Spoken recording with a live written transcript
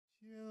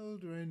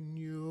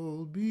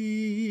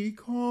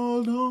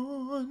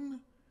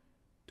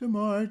to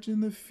march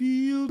in the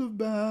field of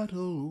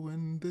battle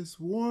when this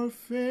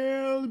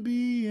warfare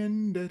be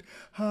ended.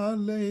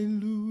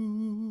 Hallelujah.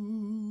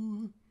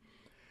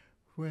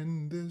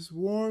 When this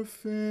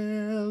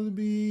warfare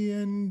be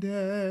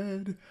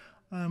ended,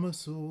 I'm a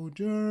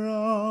soldier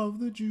of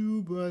the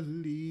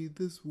Jubilee.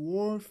 This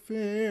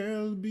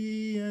warfare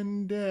be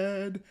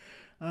ended,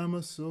 I'm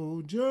a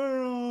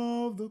soldier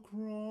of the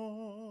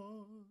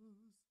cross.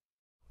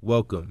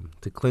 Welcome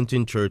to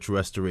Clinton Church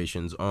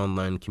Restoration's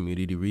online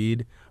community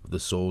read of The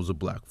Souls of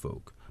Black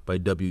Folk by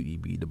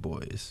W.E.B. Du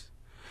Bois.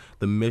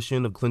 The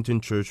mission of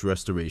Clinton Church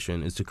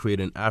Restoration is to create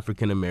an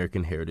African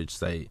American heritage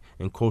site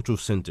and cultural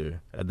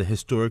center at the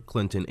historic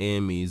Clinton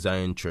AME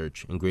Zion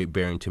Church in Great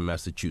Barrington,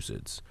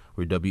 Massachusetts,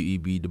 where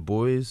W.E.B. Du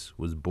Bois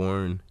was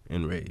born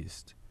and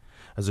raised.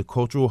 As a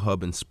cultural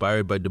hub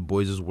inspired by Du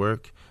Bois's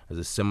work as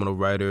a seminal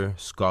writer,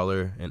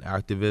 scholar, and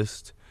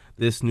activist,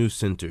 this new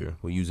center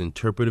will use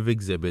interpretive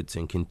exhibits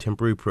and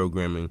contemporary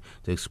programming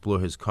to explore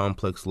his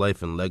complex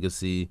life and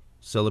legacy,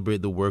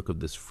 celebrate the work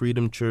of this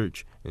freedom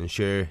church, and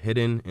share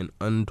hidden and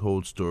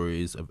untold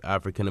stories of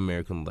African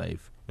American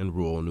life in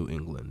rural New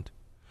England.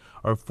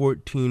 Our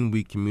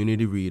 14-week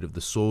community read of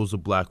The Souls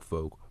of Black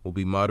Folk will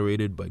be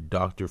moderated by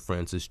Dr.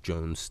 Francis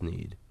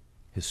Jones-Sneed,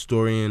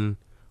 historian,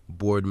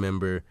 board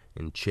member,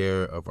 and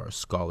chair of our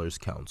Scholars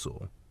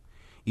Council.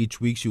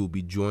 Each week she will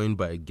be joined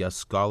by a guest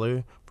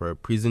scholar for a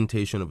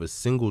presentation of a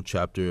single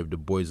chapter of Du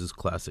Bois's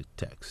classic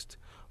text,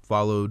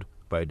 followed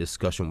by a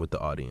discussion with the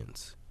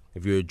audience.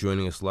 If you are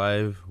joining us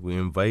live, we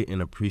invite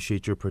and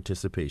appreciate your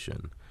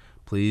participation.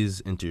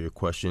 Please enter your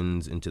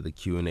questions into the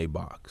Q&A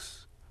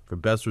box. For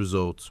best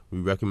results, we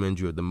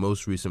recommend you have the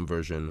most recent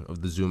version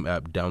of the Zoom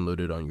app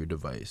downloaded on your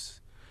device.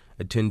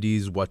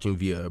 Attendees watching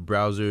via a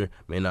browser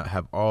may not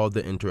have all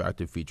the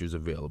interactive features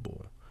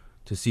available.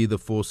 To see the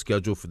full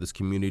schedule for this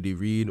community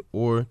read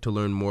or to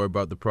learn more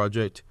about the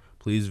project,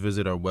 please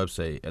visit our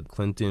website at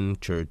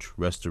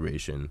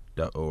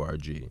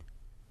clintonchurchrestoration.org.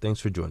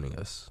 Thanks for joining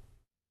us.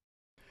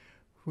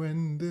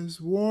 When this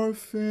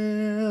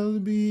warfare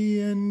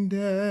be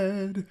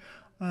ended,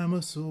 I'm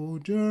a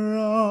soldier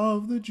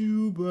of the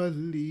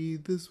Jubilee.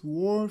 This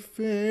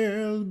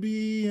warfare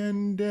be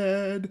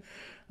ended,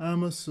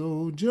 I'm a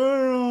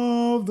soldier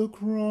of the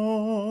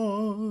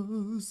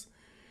cross.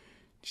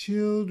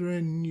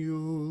 Children,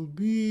 you'll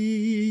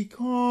be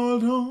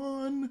called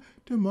on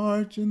to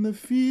march in the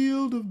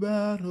field of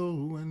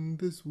battle when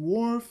this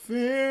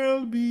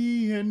warfare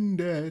be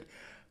ended.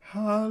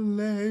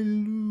 Hallelujah.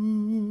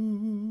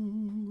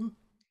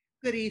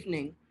 Good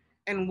evening,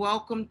 and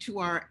welcome to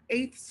our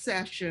 8th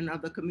session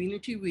of the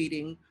community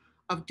reading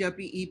of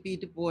W.E.B.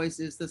 Du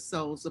Bois's The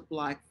Souls of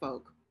Black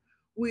Folk.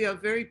 We are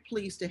very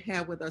pleased to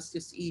have with us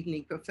this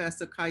evening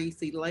Professor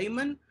Kiese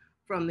Laymon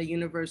from the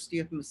University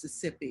of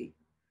Mississippi.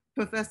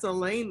 Professor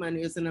Laymon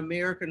is an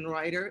American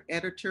writer,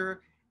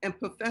 editor, and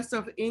professor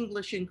of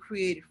English and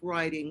creative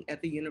writing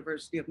at the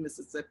University of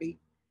Mississippi.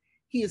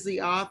 He is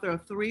the author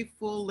of 3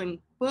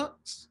 full-length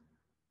books,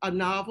 a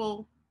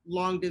novel,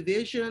 Long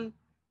Division,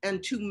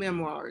 and 2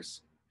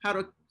 memoirs, How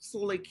to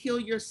Slowly Kill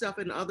Yourself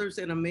and Others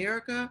in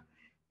America,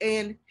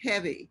 and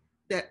Heavy,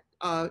 that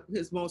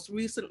his most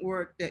recent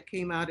work that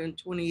came out in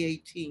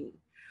 2018.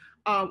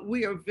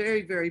 We are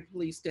very, very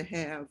pleased to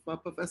have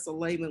Professor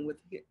Laymon with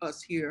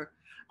us here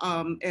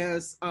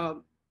as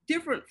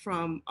different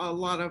from a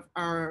lot of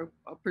our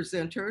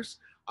presenters,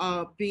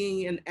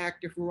 being an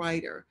active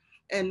writer.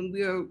 And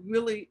we are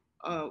really,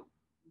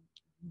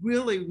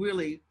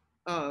 really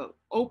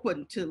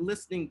open to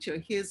listening to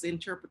his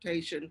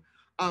interpretation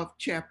of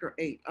Chapter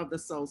 8 of The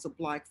Souls of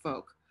Black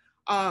Folk.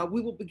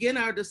 We will begin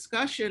our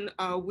discussion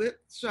with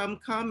some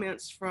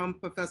comments from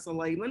Professor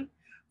Laymon,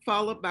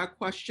 followed by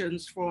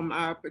questions from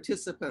our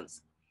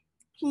participants.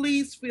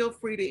 Please feel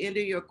free to enter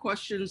your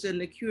questions in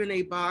the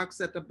Q&A box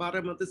at the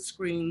bottom of the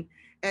screen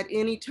at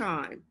any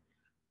time.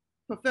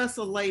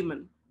 Professor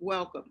Laymon,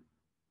 welcome.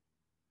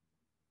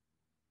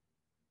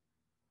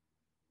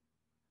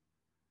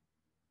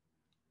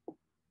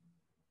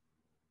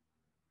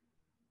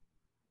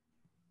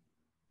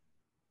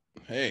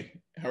 Hey,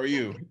 how are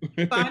you?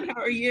 Fine,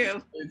 how are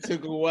you? It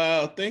took a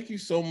while. Thank you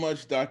so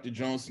much, Dr.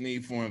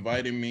 Jones-Sneed, for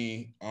inviting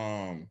me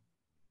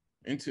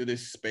into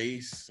this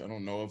space. I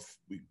don't know if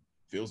it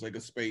feels like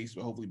a space,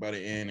 but hopefully by the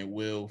end it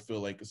will feel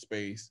like a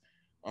space.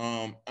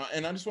 And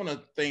I just want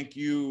to thank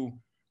you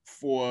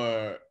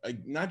for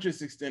not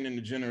just extending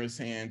the generous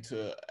hand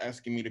to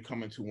asking me to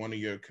come into one of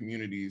your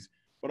communities,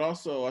 but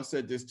also I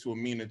said this to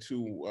Amina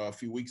too a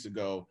few weeks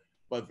ago,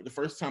 but the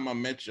first time I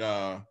met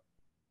y'all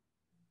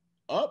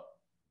up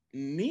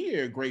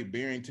near Great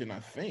Barrington, I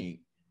think.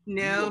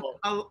 No,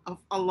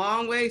 a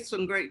long ways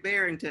from Great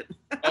Barrington.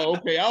 Oh,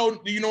 okay.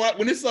 You know what?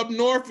 When it's up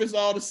north, it's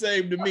all the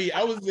same to me.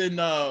 I was in,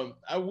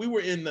 we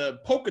were in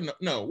the Pocono.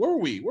 No, where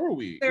were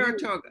we?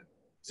 Saratoga.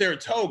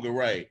 Saratoga,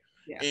 right?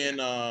 Yeah.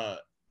 And I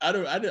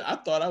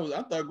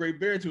thought Great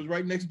Barrington was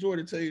right next door,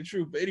 to tell you the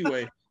truth. But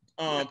anyway,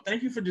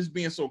 thank you for just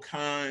being so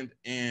kind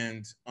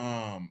and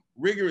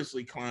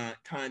rigorously kind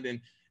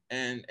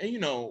and you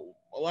know,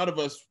 a lot of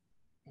us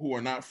who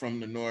are not from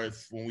the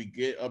North, when we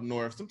get up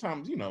north,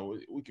 sometimes, you know,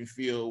 we can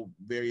feel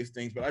various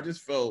things, but I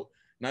just felt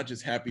not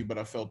just happy, but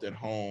I felt at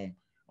home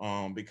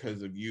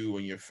because of you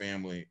and your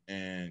family.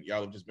 And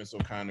y'all have just been so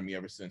kind to me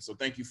ever since. So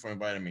thank you for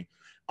inviting me.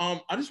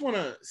 I just want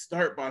to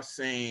start by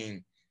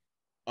saying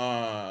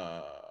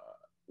uh,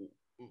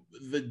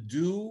 the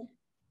due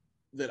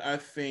that I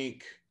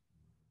think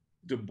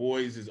Du Bois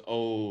is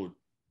owed,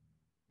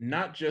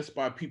 not just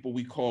by people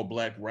we call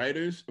Black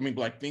writers, I mean,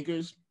 Black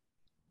thinkers,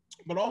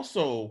 but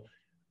also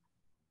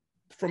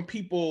from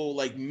people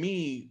like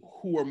me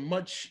who are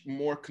much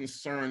more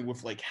concerned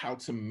with like how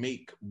to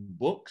make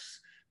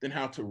books than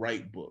how to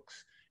write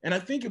books. And I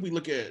think if we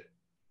look at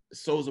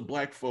Souls of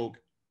Black Folk,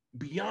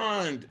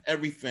 beyond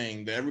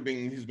everything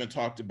has been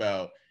talked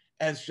about,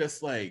 as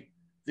just like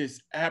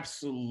this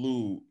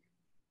absolute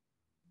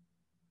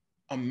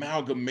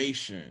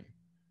amalgamation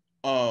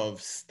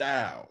of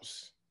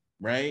styles,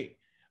 right?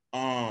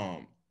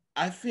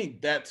 I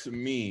think that to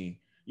me,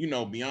 you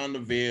know, beyond the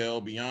veil,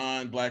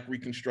 beyond Black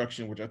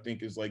Reconstruction, which I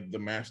think is like the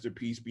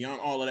masterpiece,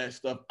 beyond all of that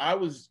stuff, I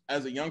was,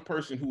 as a young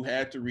person who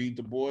had to read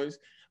Du Bois,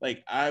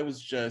 like I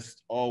was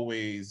just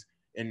always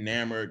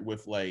enamored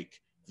with like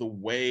the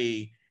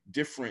way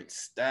different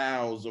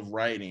styles of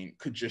writing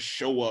could just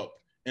show up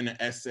in an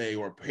essay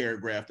or a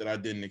paragraph that I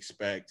didn't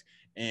expect.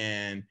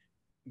 And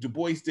Du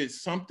Bois did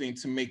something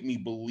to make me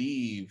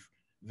believe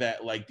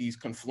that like these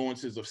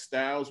confluences of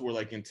styles were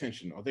like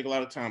intentional. I think a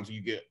lot of times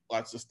you get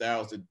lots of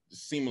styles that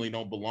seemingly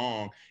don't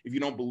belong. If you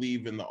don't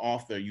believe in the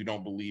author, you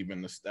don't believe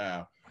in the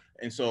style.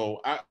 And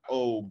so I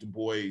owe Du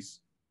Bois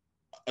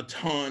a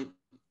ton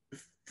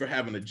for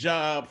having a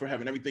job, for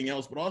having everything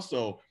else, but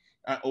also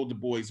I owe Du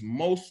Bois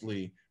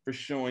mostly for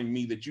showing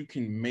me that you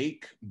can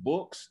make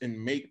books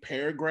and make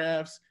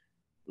paragraphs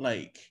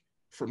like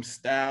from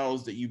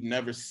styles that you've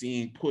never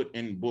seen put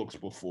in books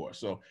before.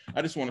 So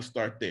I just want to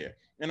start there.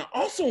 And I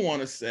also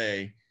want to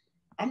say,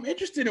 I'm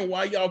interested in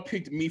why y'all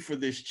picked me for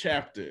this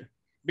chapter,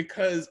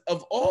 because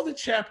of all the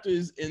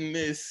chapters in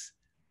this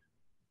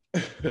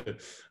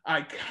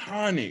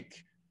iconic,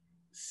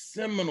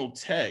 seminal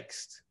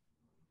text,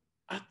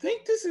 I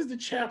think this is the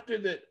chapter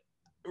that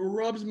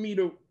rubs me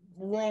the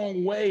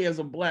wrong way as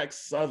a Black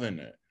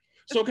Southerner.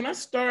 So can I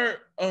start,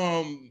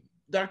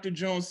 Dr.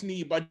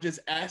 Jones-Sneed, by just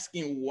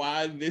asking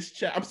why this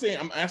chapter?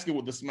 I'm asking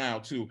with a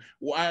smile too.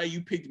 Why you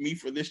picked me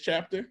for this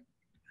chapter?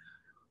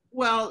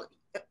 Well,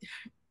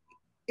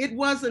 it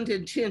wasn't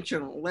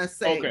intentional, let's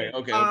say.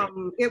 Okay.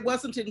 It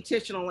wasn't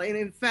intentional. And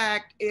in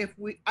fact,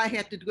 I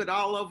had to do it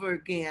all over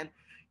again,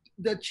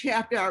 the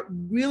chapter I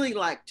really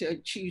like to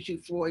choose you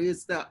for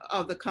is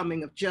the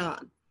coming of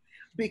John,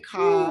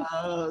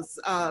 because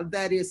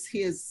that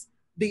is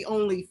the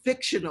only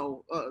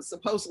fictional,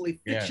 supposedly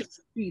fictional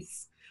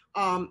piece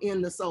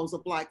in the Souls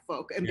of Black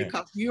Folk. And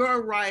because you're a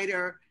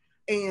writer,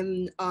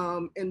 and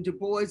Du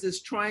Bois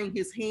is trying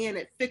his hand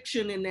at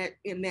fiction in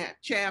that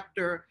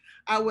chapter,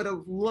 I would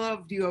have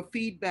loved your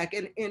feedback.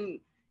 And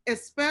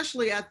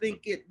especially, I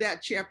think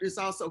that chapter is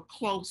also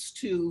close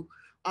to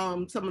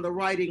some of the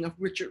writing of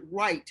Richard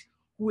Wright,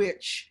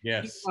 which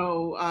is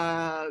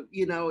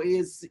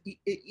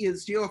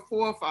your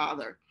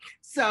forefather.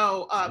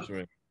 So,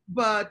 right.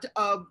 But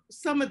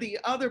some of the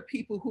other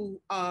people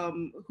who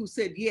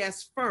said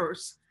yes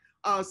first,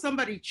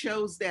 somebody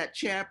chose that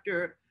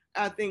chapter,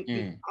 I think,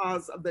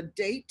 because of the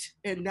date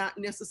and not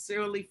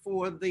necessarily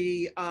for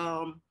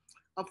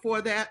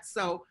that.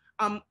 So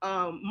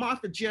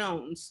Martha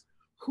Jones,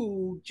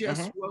 who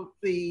just wrote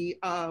the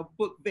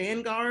book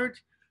Vanguard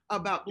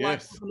about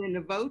Black women in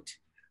the vote,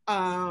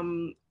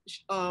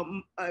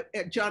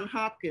 at Johns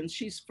Hopkins.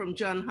 She's from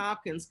Johns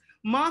Hopkins.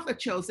 Martha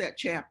chose that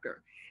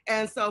chapter.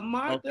 And so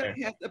Martha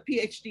has a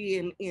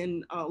PhD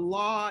in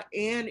law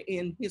and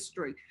in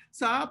history.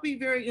 So I'll be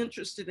very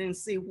interested in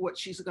see what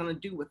she's going to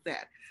do with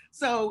that.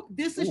 So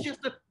this is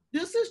just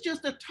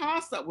a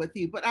toss up with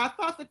you, but I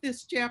thought that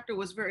this chapter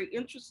was very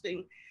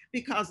interesting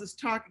because it's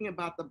talking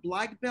about the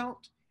Black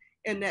Belt,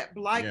 and that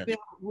Black Belt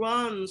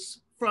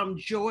runs from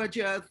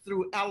Georgia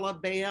through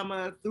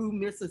Alabama, through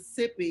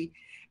Mississippi,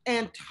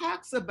 and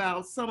talks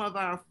about some of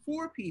our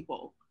poor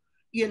people,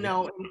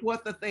 and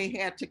what that they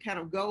had to kind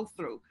of go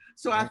through.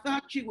 So I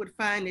thought you would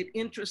find it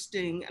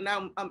interesting, and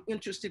I'm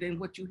interested in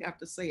what you have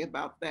to say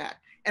about that,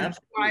 and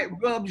why it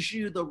rubs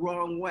you the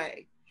wrong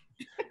way.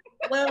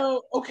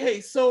 Well, okay,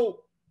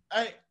 so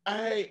I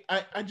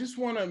just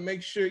want to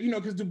make sure,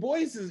 because Du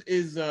Bois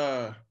is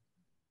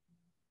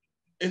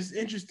it's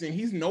interesting.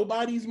 He's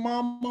nobody's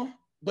mama,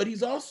 but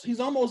he's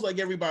almost like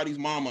everybody's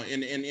mama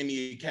in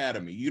the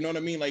academy. You know what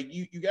I mean? Like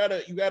you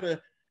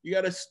gotta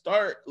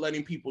start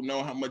letting people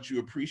know how much you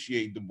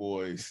appreciate Du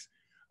Bois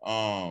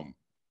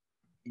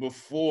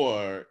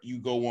before you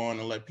go on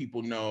and let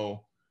people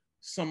know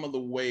some of the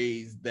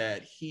ways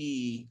that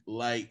he,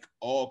 like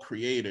all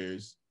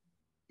creators,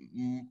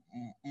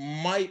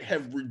 might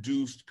have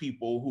reduced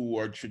people who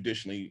are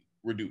traditionally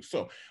reduced.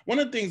 So one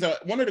of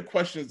the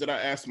questions that I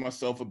asked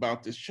myself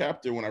about this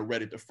chapter when I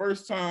read it the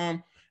first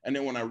time, and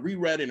then when I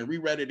reread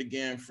it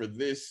again for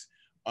this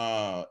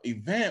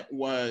event,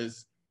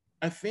 was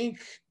I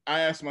think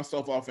I ask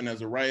myself often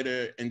as a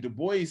writer, and Du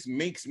Bois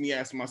makes me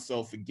ask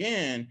myself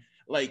again,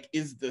 like,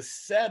 is the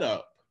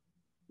setup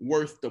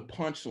worth the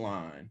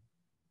punchline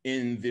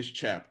in this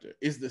chapter?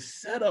 Is the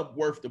setup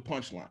worth the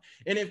punchline?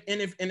 And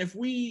if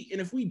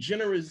we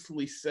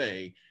generously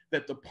say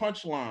that the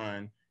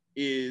punchline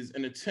is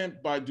an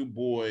attempt by Du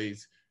Bois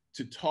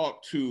to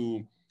talk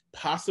to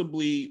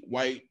possibly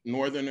white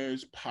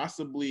Northerners,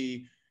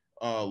 possibly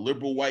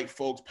liberal white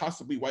folks,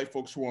 possibly white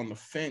folks who are on the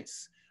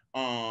fence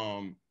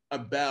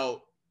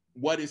about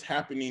what is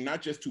happening,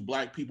 not just to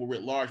Black people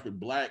writ large, but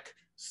Black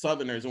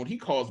Southerners and what he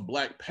calls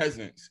Black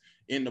peasants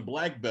in the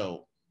Black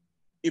Belt.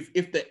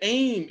 If the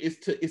aim is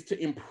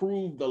to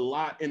improve the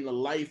lot in the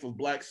life of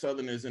Black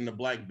Southerners in the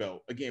Black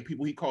Belt, again,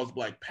 people he calls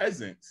Black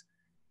peasants,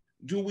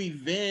 do we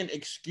then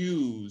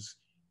excuse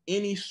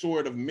any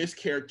sort of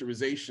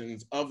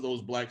mischaracterizations of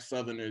those Black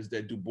Southerners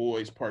that Du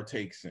Bois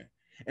partakes in?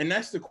 And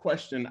that's the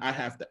question I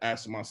have to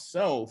ask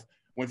myself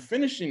when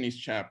finishing this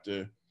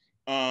chapter,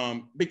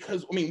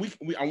 because I mean,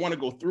 I want to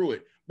go through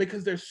it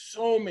because there's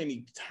so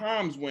many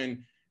times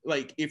when,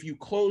 like, if you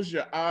close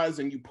your eyes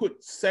and you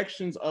put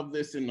sections of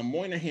this in the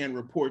Moynihan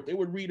report, they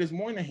would read as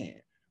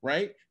Moynihan,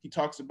 right? He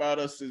talks about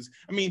us as,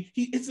 I mean,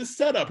 it's a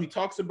setup. He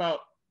talks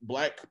about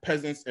Black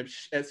peasants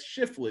as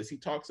shiftless. He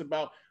talks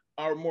about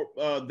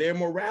their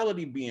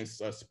morality being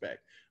suspect.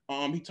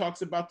 He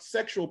talks about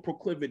sexual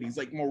proclivities,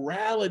 like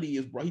morality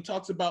is brought. He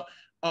talks about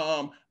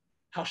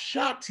how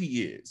shocked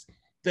he is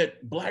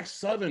that Black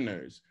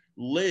Southerners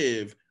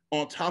live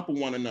on top of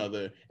one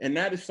another. And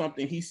that is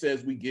something he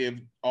says we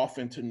give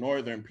often to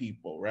Northern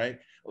people, right?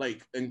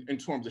 Like in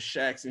terms of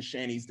shacks and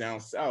shanties down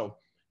South.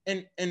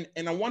 And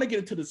I want to get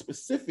into the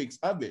specifics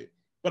of it.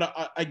 But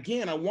I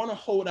want to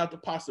hold out the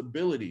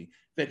possibility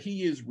that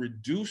he is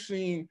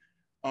reducing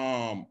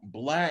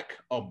Black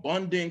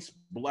abundance,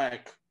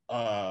 Black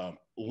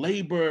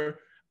labor,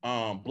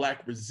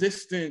 Black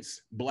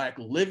resistance, Black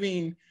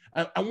living.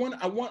 I want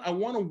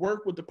to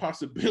work with the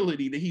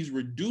possibility that he's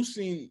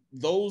reducing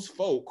those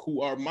folk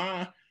who are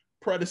my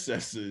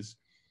predecessors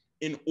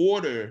in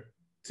order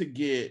to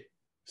get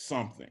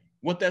something.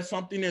 What that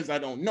something is, I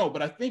don't know.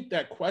 But I think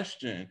that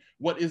question,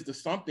 what is the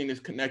something, is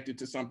connected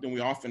to something we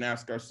often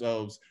ask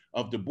ourselves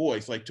of Du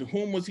Bois. Like, to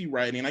whom was he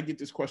writing? I get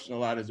this question a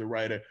lot as a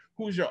writer.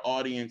 Who's your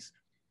audience?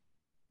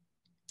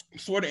 I'm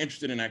sort of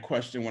interested in that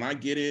question. When I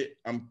get it,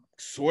 I'm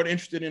sort of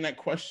interested in that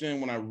question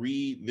when I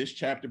read this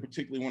chapter,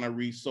 particularly when I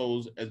read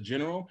Souls as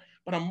general.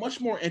 But I'm much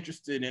more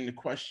interested in the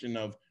question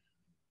of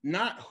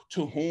not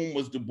to whom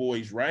was Du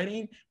Bois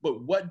writing,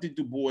 but what did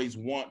Du Bois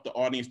want the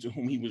audience to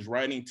whom he was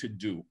writing to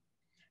do?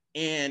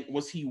 And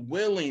was he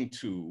willing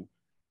to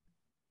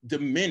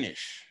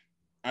diminish,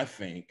 I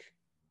think,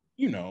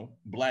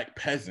 Black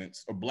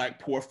peasants or Black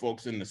poor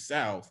folks in the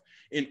South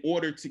in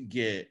order to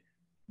get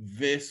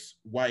this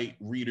white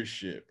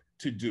readership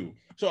to do?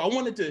 So I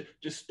wanted to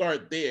just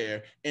start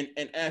there and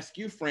ask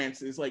you,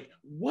 Francis, like,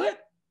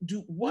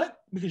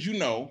 because you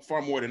know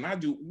far more than I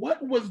do,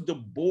 what was Du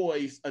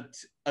Bois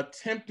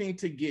attempting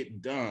to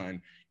get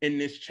done in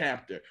this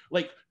chapter?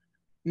 Like,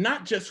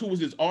 not just who was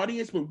his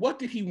audience, but what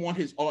did he want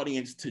his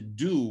audience to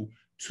do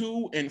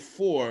to and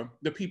for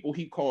the people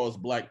he calls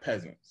Black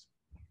peasants?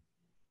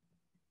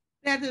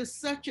 That is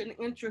such an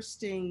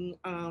interesting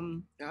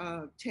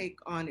take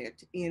on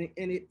it. And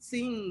it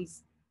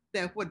seems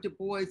that what Du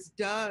Bois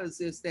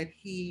does is that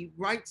he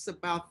writes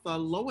about the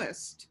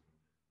lowest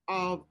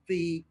of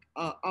the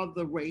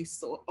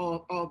race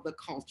or of the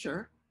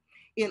culture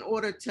in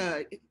order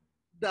to,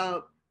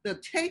 the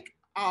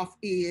takeoff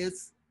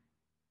is,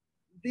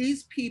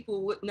 these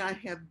people would not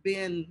have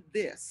been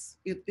this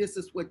if this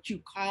is what you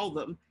call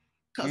them,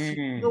 because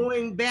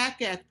going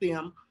back at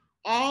them,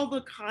 all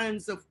the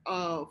kinds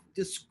of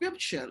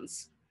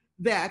descriptions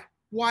that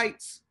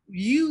whites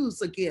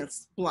use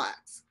against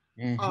Blacks.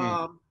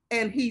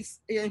 And he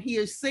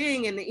is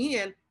saying in the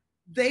end,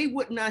 they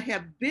would not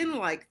have been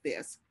like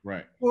this,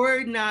 right,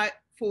 were not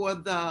for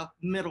the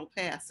Middle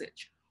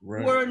Passage,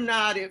 right, were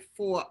not it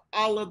for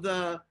all of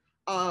the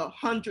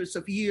hundreds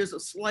of years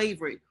of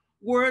slavery,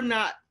 were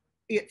not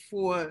it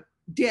for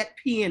debt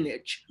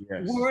peonage,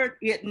 yes, were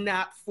it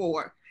not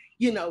for,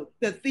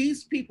 that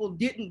these people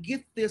didn't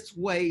get this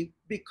way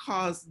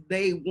because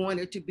they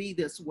wanted to be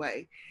this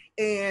way.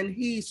 And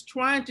he's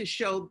trying to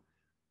show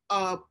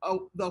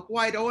the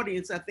white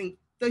audience, I think,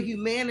 the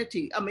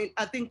humanity. I mean,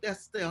 I think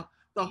that's the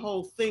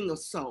whole thing of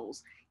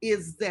Souls,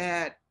 is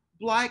that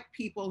Black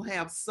people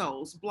have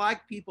souls.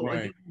 Black people, right,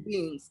 are human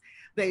beings.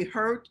 They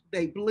hurt,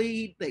 they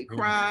bleed, they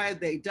cry,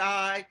 they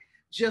die,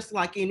 just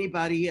like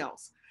anybody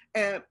else.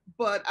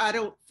 But I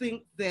don't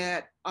think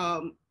that,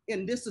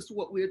 and this is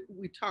what we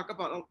talk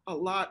about a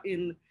lot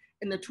in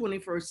the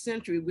 21st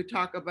century, we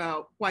talk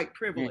about white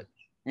privilege.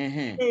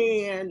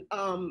 And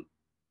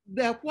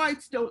that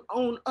whites don't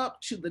own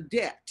up to the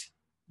debt,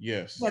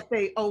 yes, that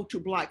they owe to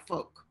Black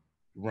folk.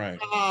 Right.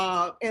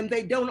 And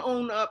they don't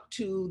own up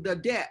to the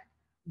debt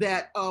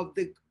that of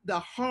the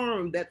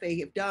harm that they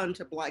have done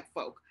to Black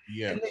folk.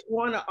 Yes. And they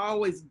want to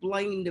always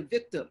blame the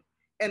victim.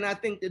 And I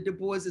think that Du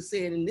Bois is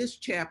saying in this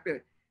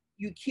chapter,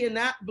 you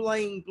cannot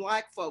blame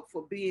Black folk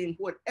for being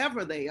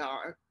whatever they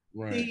are,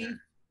 Right. thief,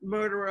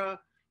 murderer,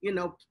 you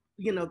know,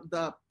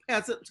 the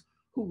peasant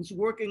who's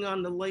working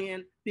on the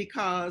land,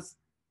 because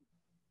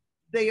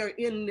they are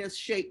in this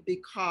shape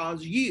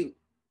because you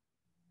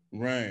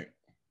Right.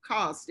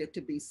 caused it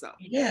to be so.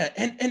 Yeah,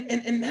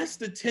 and that's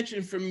the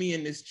tension for me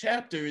in this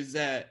chapter, is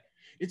that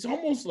it's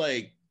almost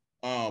like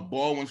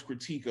Baldwin's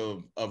critique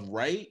of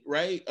right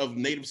of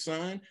Native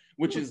Son,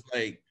 which is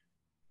like,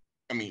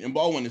 I mean, and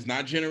Baldwin is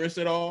not generous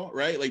at all,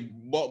 right? Like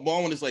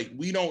Baldwin is like,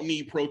 we don't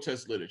need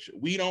protest literature.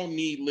 We don't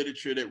need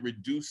literature that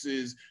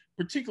reduces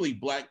particularly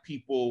Black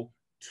people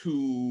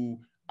to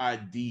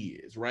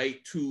ideas,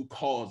 right? To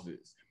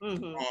causes.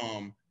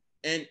 Um,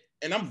 and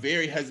I'm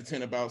very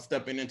hesitant about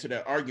stepping into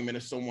that argument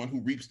as someone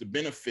who reaps the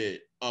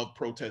benefit of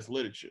protest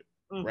literature,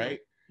 right?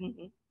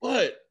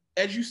 But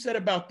as you said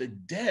about the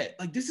debt,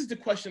 like, this is the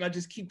question I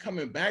just keep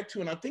coming back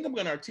to, and I think I'm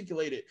going to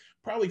articulate it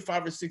probably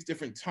 5 or 6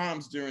 different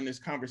times during this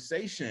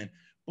conversation.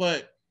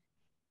 But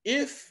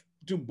if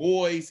Du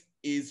Bois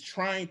is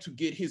trying to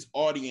get his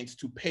audience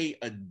to pay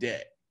a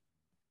debt,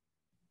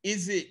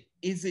 is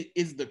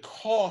the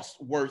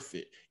cost worth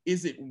it?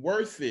 Is it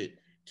worth it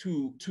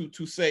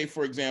to say,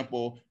 for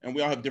example, and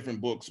we all have different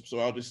books, so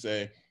I'll just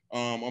say,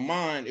 on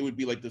mine, it would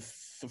be like the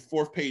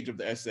 4th page of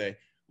the essay.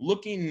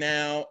 Looking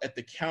now at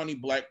the county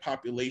Black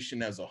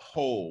population as a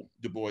whole,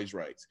 Du Bois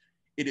writes,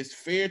 it is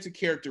fair to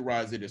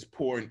characterize it as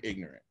poor and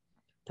ignorant.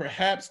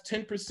 Perhaps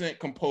 10%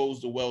 compose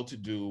the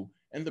well-to-do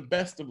and the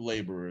best of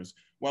laborers,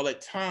 while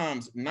at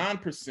times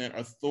 9%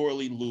 are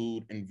thoroughly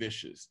lewd and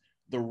vicious.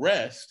 The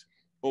rest,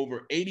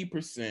 over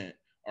 80%,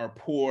 are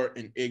poor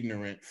and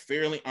ignorant,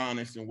 fairly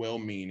honest and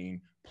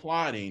well-meaning,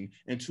 plotting,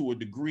 and to a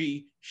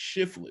degree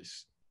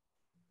shiftless,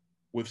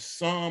 with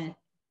some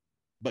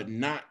but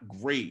not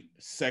great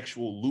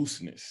sexual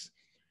looseness.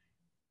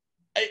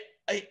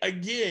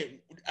 Again,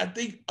 I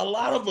think a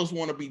lot of us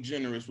want to be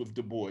generous with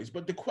Du Bois,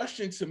 but the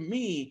question to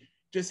me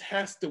just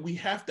we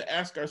have to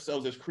ask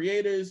ourselves as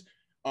creators,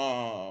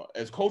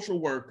 as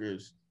cultural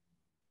workers,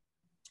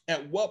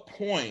 at what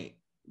point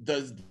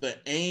does the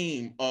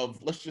aim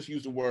of, let's just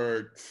use the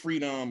word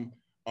freedom,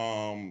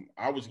 I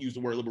always use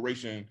the word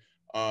liberation,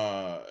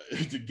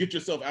 to get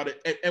yourself out of,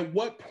 at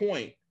what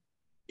point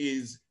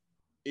is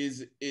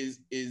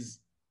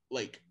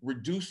like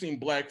reducing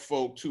Black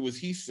folk to, as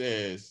he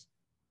says,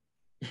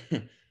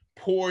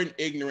 poor and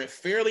ignorant,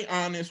 fairly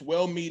honest,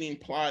 well-meaning,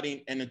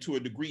 plotting, and to a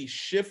degree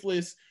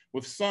shiftless,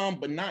 with some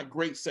but not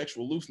great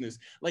sexual looseness.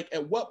 Like,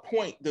 at what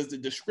point does the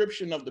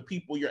description of the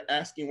people you're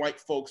asking white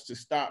folks to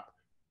stop,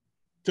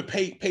 to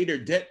pay their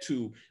debt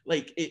to,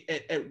 like,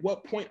 at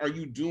what point are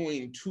you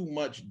doing too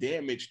much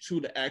damage to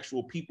the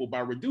actual people by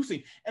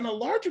reducing? And a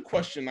larger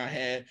question I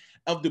had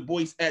of Du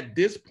Bois at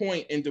this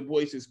point in Du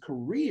Bois's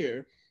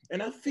career,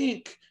 and I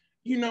think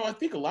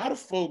a lot of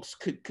folks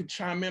could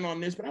chime in on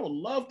this, but I would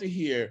love to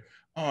hear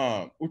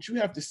what you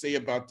have to say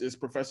about this,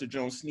 Professor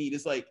Jones-Sneed.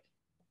 Is like,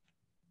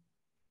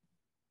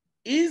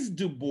 is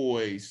Du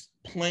Bois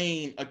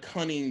playing a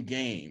cunning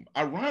game?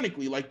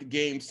 Ironically, like the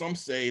game some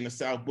say in the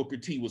South Booker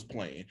T was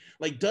playing.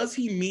 Like, does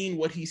he mean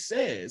what he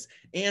says?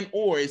 And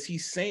or is he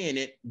saying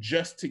it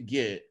just to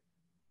get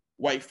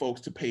white folks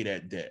to pay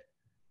that debt?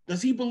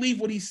 Does he believe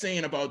what he's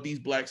saying about these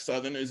Black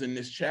Southerners in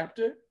this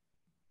chapter?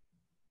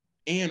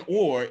 And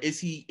or is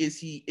he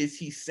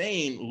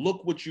saying,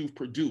 look what you've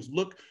produced?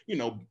 Look,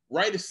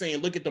 Wright is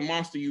saying, look at the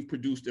monster you've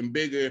produced, and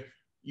bigger,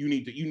 you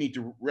need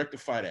to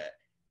rectify that.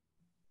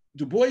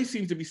 Du Bois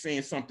seems to be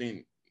saying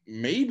something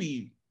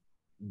maybe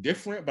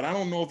different, but I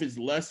don't know if it's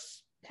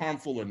less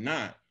harmful or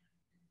not.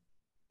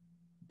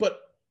 But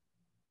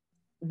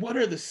what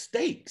are the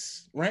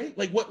stakes, right?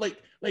 Like what,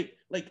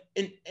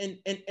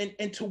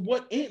 and to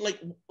what end?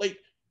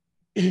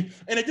 And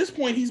at this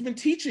point, he's been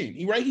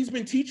teaching, right? He's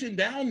been teaching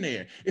down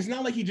there. It's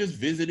not like he just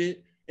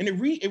visited, and it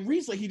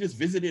reads like he just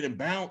visited and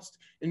bounced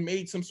and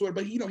made some sort of,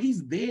 but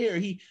he's there.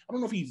 I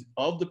don't know if he's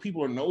of the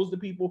people or knows the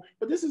people,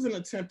 but this is an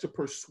attempt to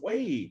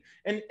persuade.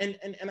 And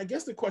I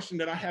guess the question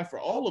that I have for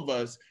all of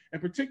us,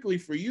 and particularly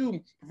for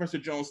you, Professor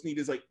Jones-Sneed,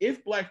 is like,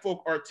 if Black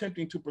folk are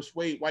attempting to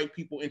persuade white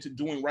people into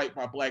doing right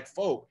by Black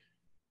folk,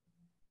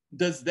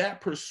 does that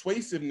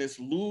persuasiveness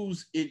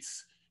lose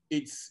its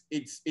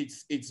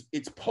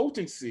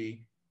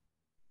potency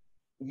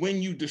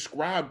when you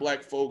describe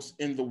Black folks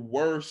in the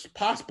worst,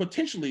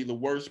 potentially the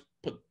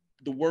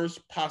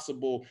worst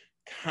possible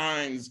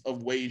kinds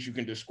of ways you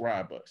can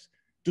describe us?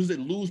 Does it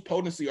lose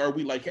potency? Or are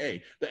we like,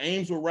 hey, the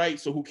aims were right,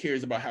 so who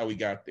cares about how we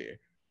got there?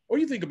 What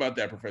do you think about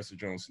that, Professor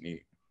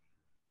Jones-Sneed?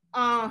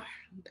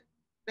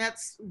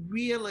 That's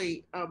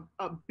really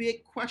a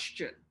big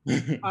question.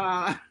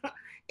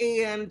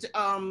 And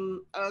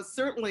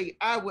certainly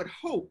I would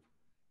hope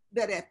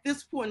that at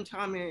this point in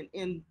time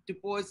in Du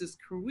Bois's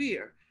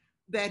career,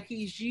 that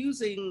he's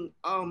using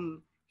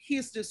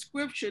his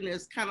description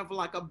as kind of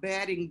like a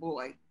batting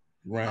boy,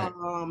 right,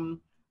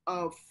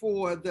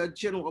 for the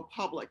general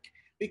public,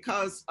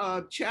 because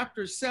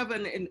chapters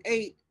 7 and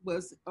 8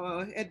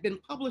 had been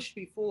published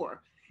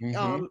before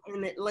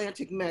in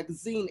Atlantic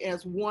magazine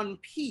as one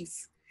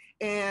piece.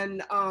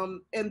 And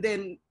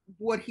then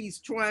what he's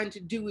trying to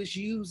do is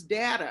use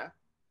data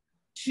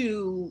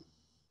to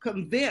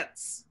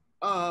convince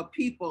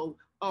people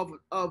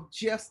of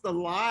just the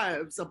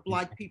lives of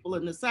Black people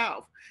in the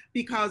South,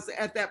 because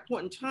at that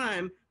point in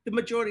time, the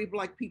majority of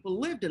Black people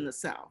lived in the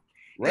South.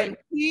 Right.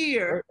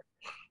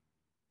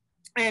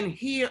 And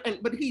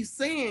but he's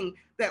saying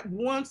that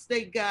once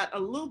they got a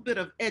little bit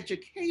of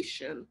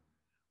education,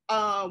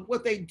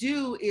 what they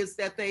do is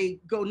that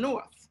they go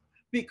north,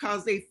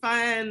 because they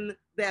find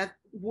that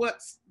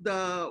what's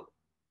the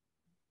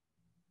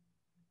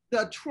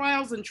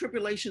trials and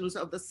tribulations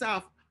of the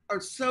South are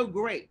so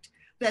great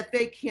that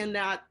they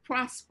cannot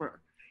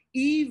prosper,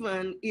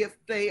 even if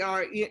they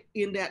are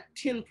in that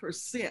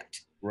 10%.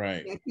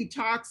 Right. And he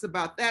talks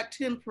about that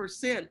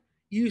 10%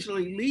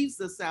 usually leaves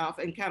the South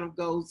and kind of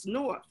goes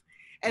north.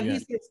 And he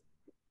says,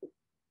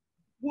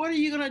 what are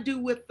you going to do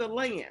with the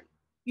land?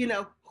 You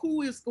know,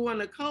 who is going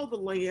to cull the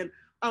land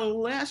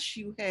unless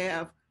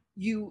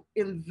you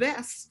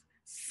invest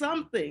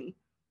something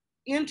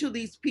into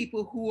these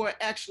people who are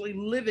actually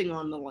living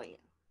on the land,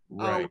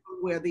 right.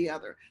 one way or the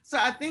other. So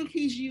I think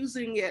he's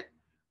using it.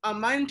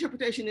 My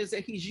interpretation is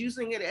that he's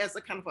using it as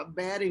a kind of a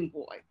batting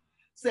boy.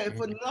 So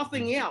for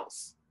nothing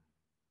else,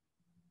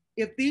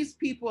 if these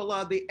people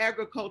are the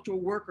agricultural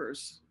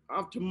workers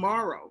of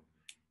tomorrow,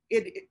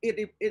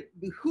 it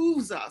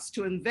behooves us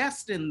to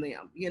invest in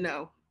them, you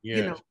know,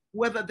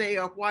 whether they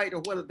are white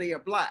or whether they are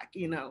Black.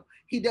 You know,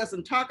 he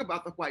doesn't talk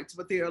about the whites,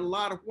 but there are a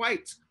lot of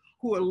whites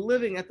who are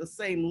living at the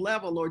same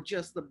level or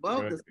just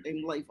above the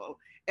same level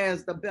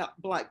as the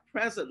Black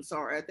presence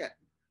are at that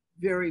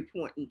very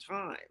point in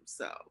time.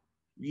 So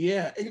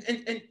yeah,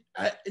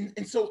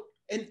 and so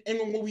when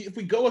if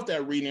we go with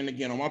that reading, and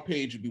again on my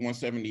page would be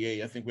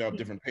 178. I think we have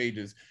different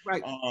pages.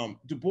 Right.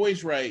 Du Bois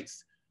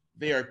writes,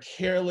 they are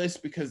careless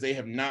because they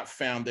have not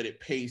found that it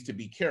pays to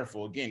be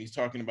careful. Again, he's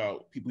talking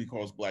about people he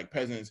calls Black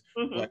peasants,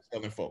 Black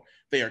Southern folk.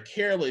 They are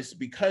careless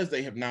because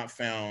they have not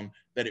found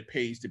that it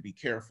pays to be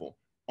careful.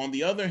 On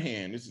the other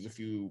hand, this is a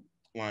few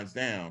lines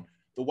down,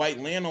 the white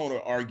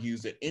landowner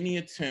argues that any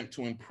attempt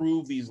to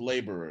improve these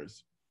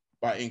laborers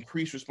by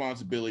increased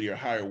responsibility or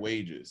higher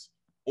wages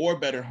or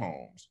better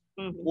homes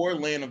or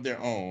land of their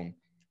own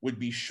would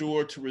be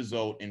sure to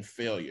result in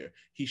failure.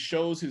 He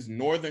shows his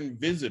northern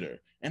visitor.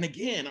 And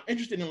again, I'm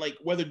interested in like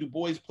whether Du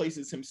Bois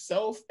places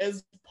himself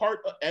as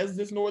as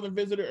this northern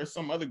visitor or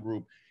some other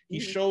group. He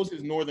shows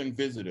his northern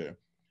visitor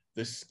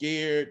the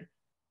scared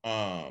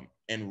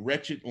and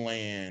wretched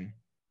land,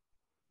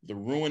 the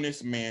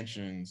ruinous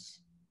mansions,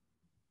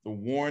 the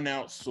worn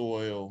out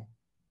soil,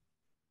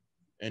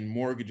 and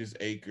mortgages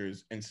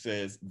acres, and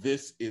says,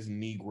 this is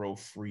Negro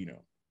freedom,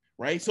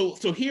 right? So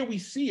here we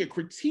see a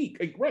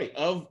critique, right,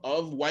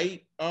 of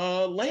white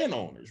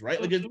landowners, right?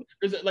 Like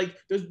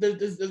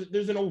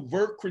there's an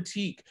overt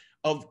critique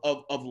of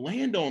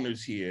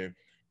landowners here.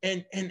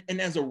 And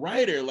as a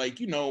writer, like,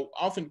 you know,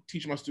 I often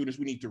teach my students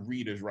we need to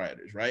read as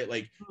writers, right?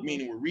 Like,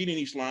 meaning we're reading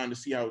each line to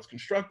see how it's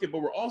constructed,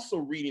 but we're also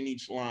reading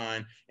each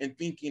line and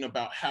thinking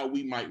about how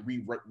we might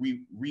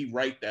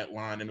rewrite that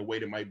line in a way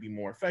that might be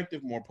more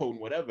effective, more potent,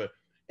 whatever.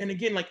 And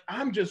again, like,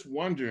 I'm just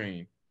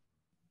wondering,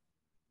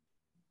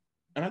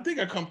 and I think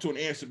I come to an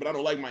answer, but I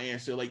don't like my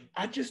answer. Like,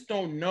 I just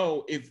don't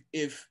know if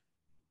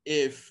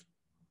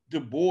Du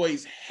Bois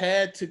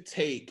had to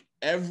take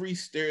every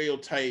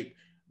stereotype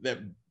that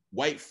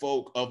white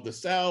folk of the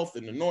South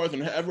and the North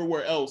and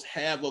everywhere else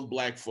have of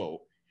Black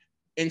folk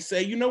and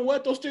say, you know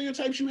what, those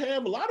stereotypes you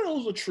have, a lot of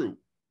those are true.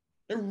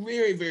 They're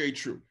very, very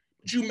true,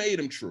 but you made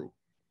them true.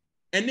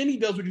 And then he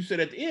does what you said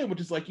at the end, which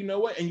is like, you know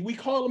what, and we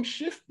call them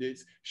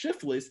shiftless,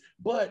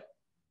 but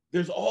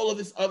there's all of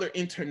this other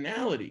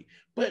internality.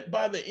 But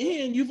by the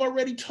end, you've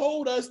already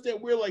told us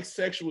that we're like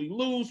sexually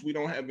loose. We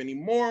don't have any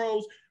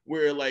morals.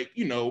 We're like,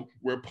 you know,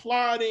 we're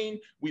plotting.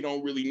 We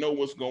don't really know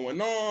what's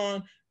going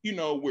on. You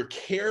know, we're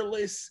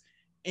careless.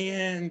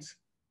 And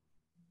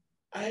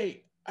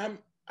I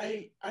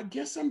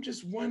guess I'm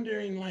just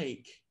wondering,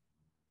 like,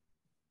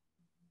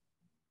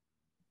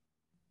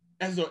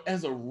 as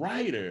a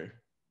writer,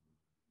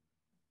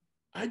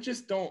 I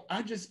just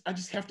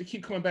have to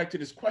keep coming back to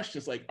this question.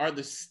 It's like, are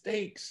the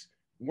stakes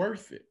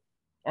worth it?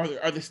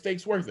 Are the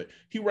stakes worth it?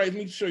 He writes,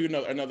 let me show you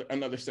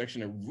another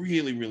section that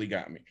really, really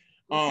got me.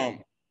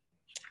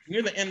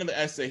 Near the end of the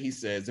essay, he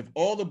says, if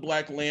all the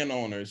Black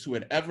landowners who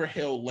had ever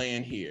held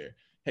land here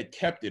had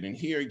kept it, and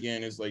here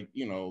again is like,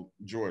 you know,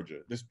 Georgia,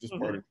 this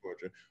part of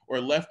Georgia, or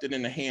left it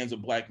in the hands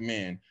of Black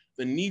men,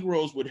 the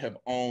Negroes would have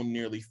owned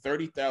nearly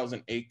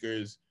 30,000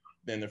 acres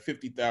than the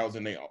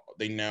 50,000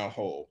 they now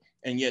hold.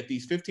 And yet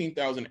these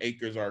 15,000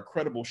 acres are a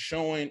credible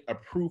showing, a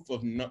proof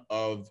of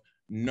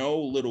no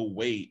little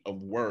weight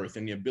of worth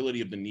and the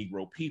ability of the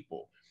Negro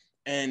people.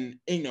 And,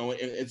 you know,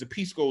 as the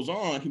piece goes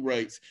on, he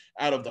writes,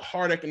 out of the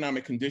hard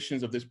economic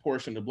conditions of this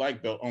portion of the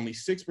Black Belt, only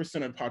 6%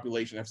 of the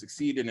population have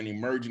succeeded in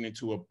emerging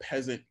into a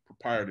peasant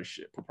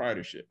proprietorship.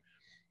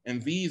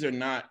 And these are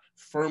not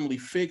firmly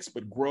fixed,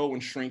 but grow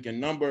and shrink in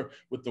number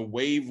with the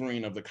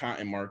wavering of the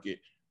cotton market.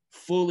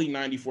 Fully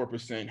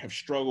 94% have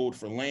struggled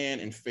for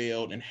land and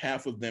failed, and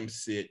half of them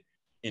sit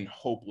in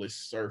hopeless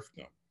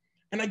serfdom.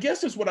 And I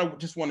guess that's what I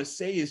just want to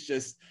say is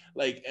just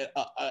like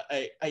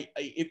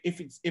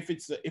if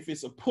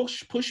it's a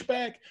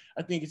pushback,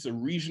 I think it's a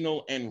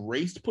regional and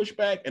race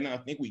pushback, and I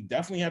think we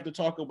definitely have to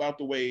talk about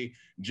the way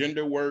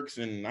gender works,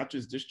 and not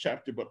just this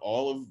chapter, but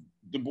all of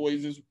Du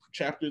Bois's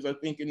chapters. I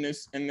think in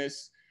this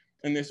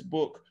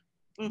book,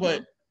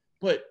 but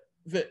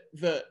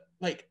the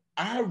like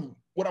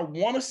what I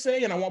want to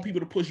say, and I want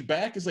people to push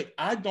back is like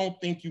I don't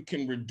think you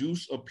can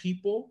reduce a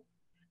people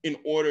in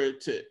order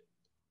to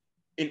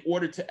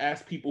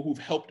ask people who've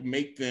helped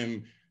make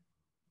them.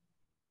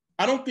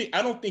 I don't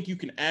think you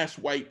can ask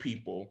white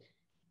people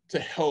to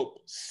help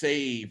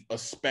save a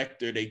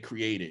specter they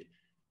created.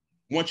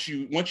 Once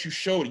you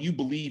show that you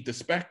believe the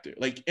specter,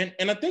 like, and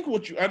I think I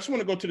just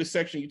want to go to the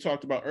section you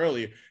talked about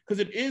earlier, because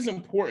it is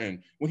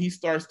important when he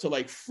starts to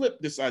like flip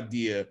this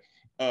idea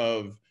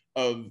of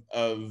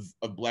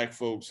black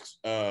folks,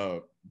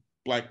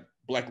 black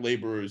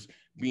laborers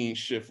being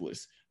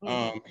shiftless.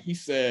 He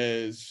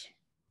says,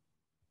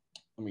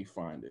 let me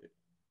find it.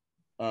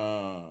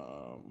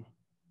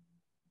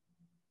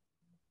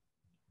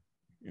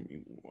 Give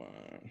me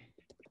one.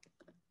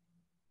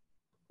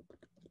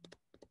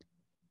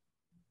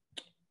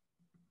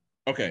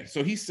 Okay,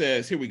 so he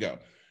says, here we go.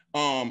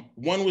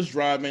 One was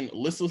driving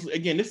listlessly.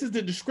 Again, this is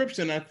the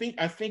description. I think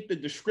the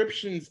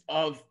descriptions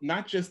of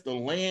not just the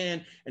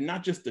land and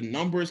not just the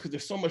numbers, because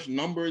there's so much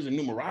numbers and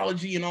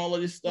numerology and all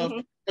of this stuff,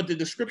 but the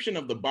description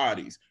of the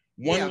bodies.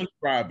 One was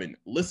driving,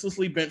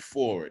 listlessly bent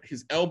forward,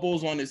 his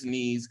elbows on his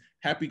knees,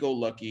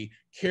 happy-go-lucky,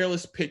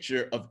 careless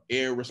picture of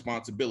air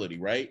responsibility,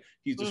 right?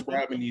 He's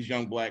describing these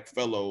young black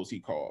fellows, he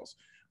calls.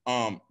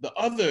 The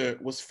other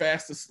was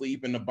fast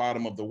asleep in the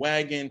bottom of the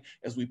wagon.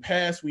 As we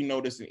passed, we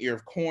noticed an ear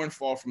of corn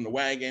fall from the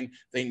wagon.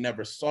 They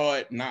never saw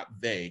it, not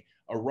they.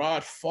 A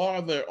rod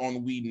farther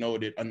on, we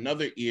noted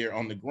another ear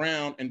on the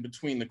ground, and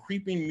between the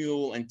creeping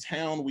mule and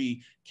town,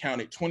 we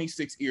counted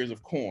 26 ears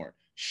of corn.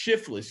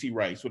 Shiftless, he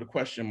writes with a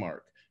question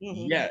mark.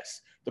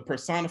 Yes, the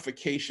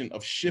personification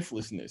of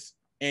shiftlessness.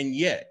 And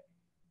yet,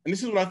 and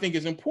this is what I think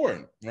is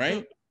important,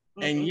 right?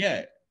 And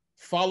yet,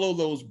 follow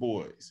those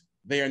boys.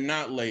 They are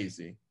not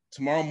lazy.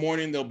 Tomorrow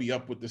morning, they'll be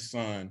up with the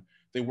sun.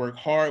 They work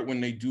hard when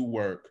they do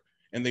work,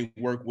 and they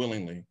work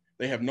willingly.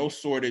 They have no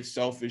sordid,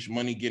 selfish,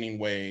 money-getting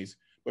ways,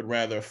 but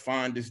rather a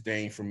fond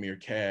disdain for mere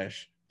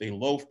cash. They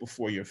loaf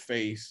before your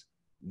face,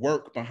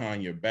 work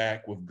behind your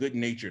back with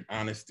good-natured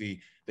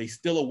honesty. They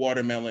steal a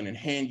watermelon and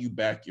hand you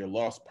back your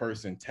lost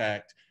purse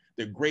intact.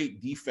 Their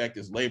great defect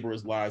as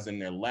laborers lies in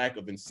their lack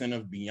of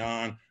incentive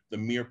beyond the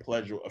mere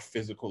pleasure of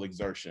physical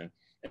exertion.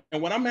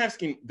 And when I'm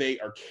asking, they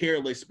are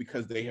careless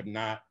because they have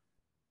not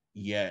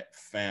yet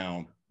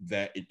found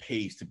that it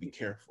pays to be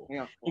careful.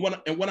 Yeah.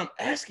 And what I'm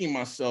asking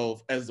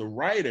myself as a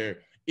writer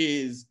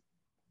is,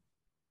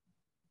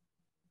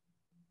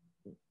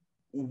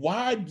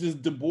 why does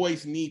Du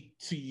Bois need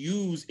to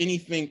use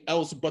anything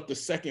else but the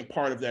second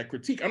part of that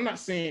critique? I'm not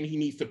saying he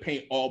needs to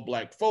paint all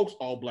black folks,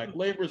 all black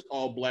laborers,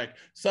 all black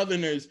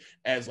Southerners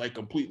as like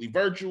completely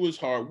virtuous,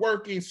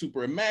 hardworking,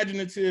 super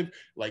imaginative,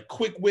 like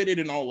quick-witted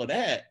and all of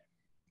that.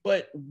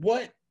 But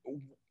what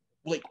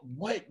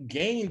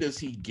gain does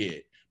he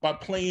get by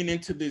playing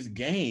into this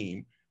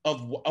game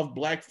of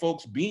black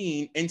folks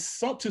being,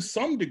 to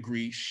some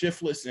degree,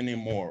 shiftless and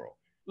immoral?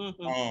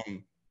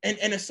 And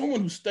as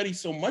someone who studies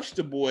so much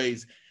Du Bois,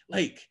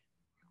 like,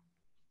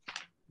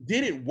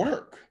 did it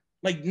work?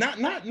 Like, not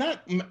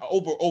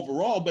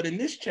overall, but in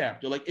this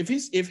chapter, like, if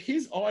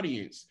his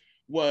audience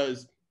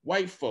was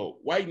white folk,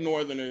 white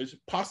Northerners,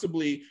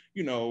 possibly,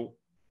 you know,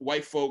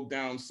 white folk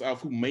down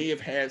south who may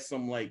have had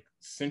some like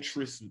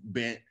centrist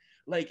bent,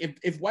 like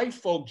if white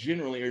folk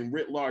generally and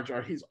writ large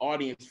are his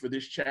audience for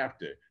this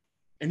chapter,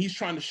 and he's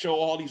trying to show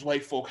all these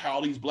white folk how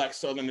these black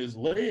Southerners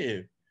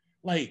live,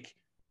 like,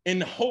 in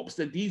the hopes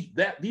that these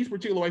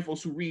particular white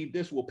folks who read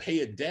this will pay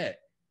a debt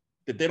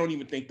that they don't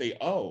even think they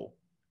owe.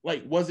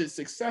 Like, was it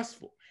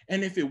successful?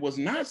 And if it was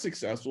not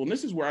successful, and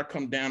this is where I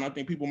come down, I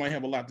think people might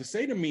have a lot to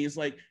say to me, is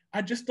like,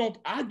 I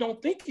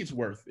don't think it's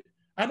worth it.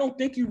 I don't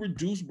think you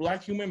reduce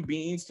black human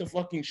beings to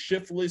fucking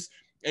shiftless,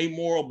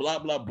 amoral, blah,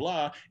 blah,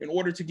 blah, in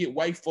order to get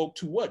white folk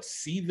to what?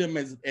 See them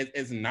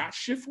as not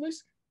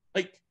shiftless?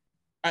 Like,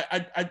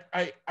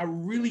 I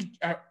really,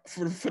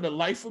 for the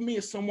life of me,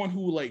 as someone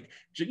who, like,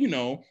 you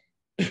know,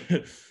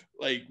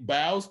 like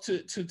bows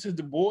to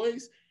Du Bois,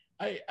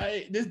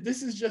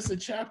 this is just a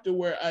chapter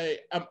where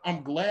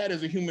I'm glad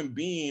as a human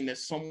being that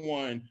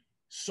someone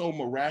so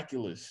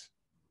miraculous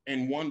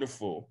and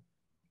wonderful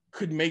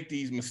could make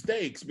these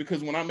mistakes,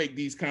 because when I make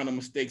these kind of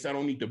mistakes, I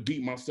don't need to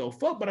beat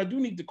myself up, but I do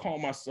need to call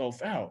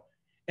myself out.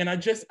 And I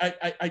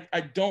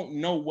don't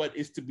know what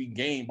is to be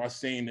gained by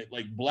saying that,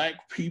 like,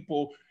 black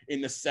people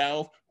in the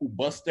South who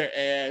bust their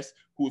ass,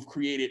 who have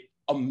created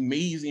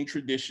amazing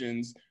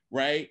traditions,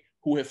 right?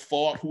 Who have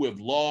fought, who have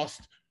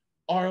lost,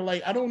 are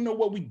like, I don't know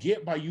what we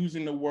get by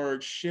using the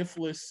word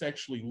shiftless,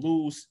 sexually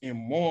loose,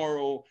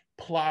 immoral,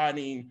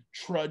 plotting,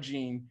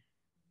 trudging.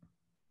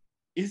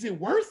 Is it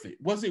worth it?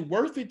 Was it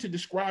worth it to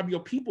describe our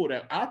people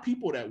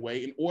that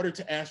way in order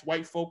to ask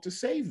white folk to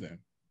save them?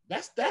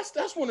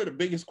 that's one of the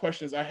biggest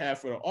questions I have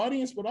for the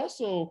audience, but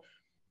also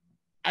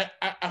I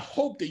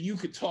hope that you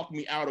could talk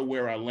me out of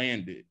where I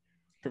landed,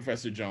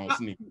 Professor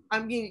Jones-Sneed. I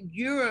mean,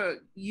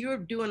 you're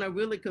doing a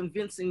really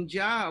convincing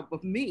job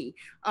of me.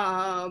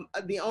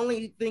 The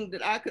only thing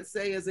that I could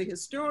say as a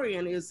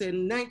historian is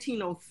in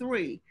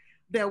 1903,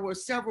 there were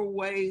several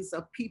ways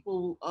of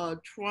people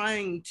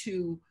trying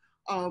to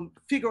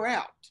figure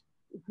out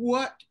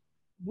what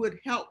would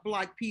help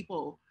Black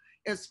people,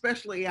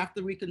 especially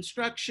after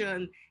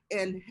Reconstruction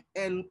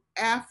and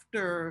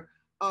after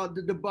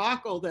the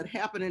debacle that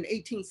happened in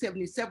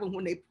 1877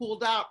 when they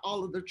pulled out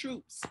all of the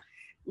troops,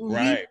 leave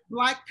Right.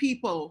 Black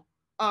people,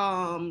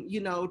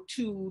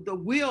 to the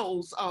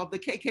wills of the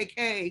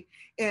KKK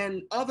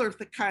and other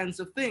kinds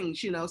of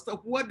things,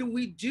 So what do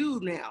we do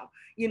now?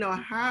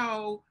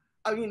 How,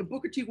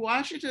 Booker T.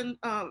 Washington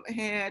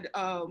had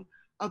a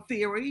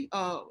theory,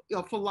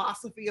 a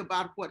philosophy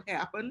about what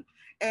happened.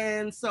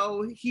 And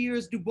so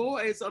here's Du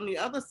Bois on the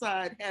other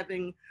side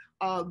having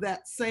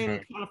that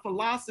same kind of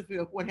philosophy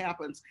of what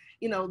happens.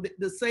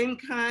 The same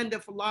kind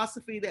of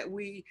philosophy that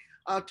we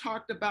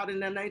talked about in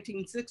the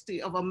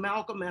 1960s of a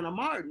Malcolm and a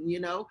Martin.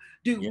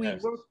 Do we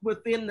work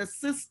within the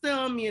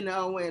system,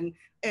 and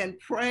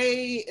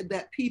pray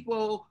that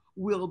people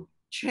will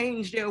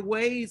change their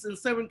ways in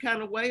certain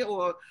kind of way,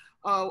 or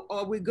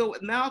we go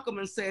with Malcolm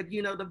and said,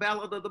 the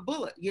ballad of the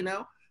bullet,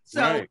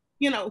 So, right.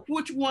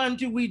 Which one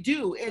do we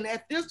do? And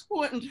at this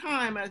point in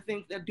time, I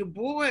think that Du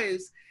Bois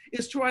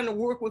is trying to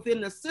work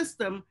within the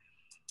system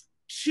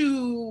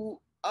to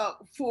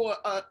for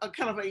a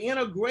kind of an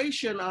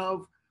integration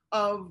of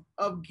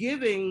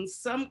giving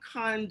some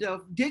kind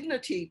of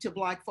dignity to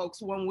Black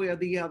folks one way or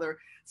the other,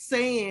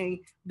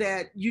 saying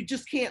that you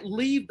just can't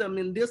leave them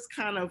in this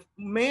kind of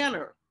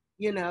manner.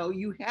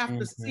 You have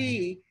to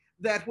see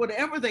that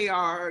whatever they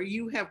are,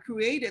 you have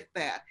created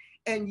that,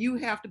 and you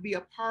have to be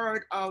a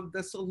part of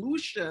the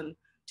solution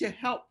to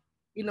help,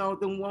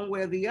 them one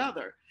way or the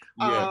other.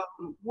 Yeah.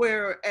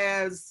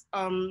 Whereas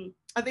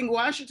I think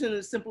Washington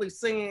is simply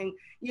saying,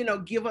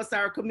 give us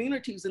our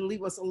communities and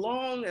leave us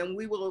alone, and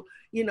we will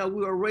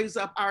raise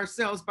up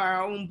ourselves by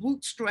our own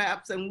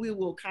bootstraps, and we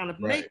will kind of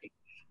make it.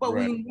 But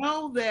we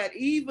know that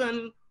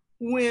even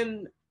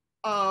when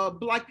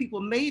Black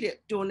people made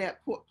it during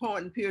that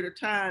point and period of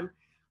time,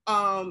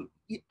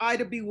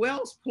 Ida B.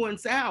 Wells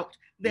points out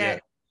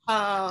that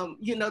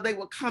they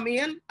would come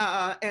in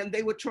and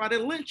they would try to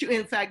lynch you.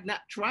 In fact, not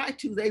try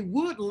to, they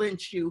would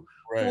lynch you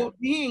for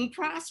being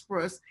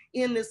prosperous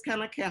in this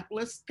kind of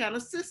capitalist kind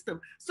of system.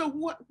 So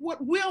what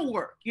will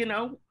work,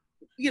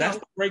 That's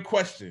a great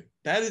question.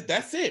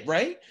 That's it,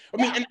 right? I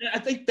mean, and I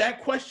think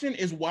that question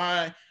is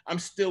why I'm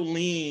still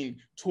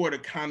leaning toward a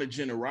kind of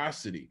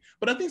generosity.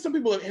 But I think some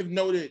people have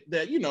noted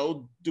that,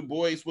 Du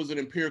Bois was an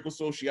empirical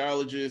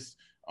sociologist.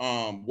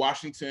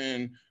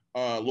 Washington,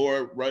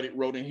 Laura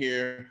wrote in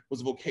here,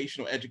 was a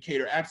vocational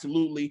educator.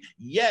 Absolutely.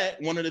 Yet,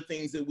 one of the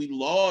things that we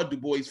laud Du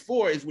Bois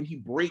for is when he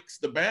breaks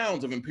the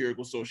bounds of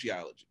empirical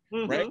sociology,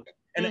 right?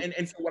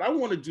 And so what I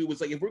want to do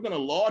is, like, if we're going to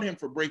laud him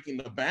for breaking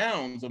the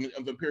bounds of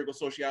empirical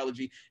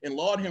sociology and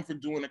laud him for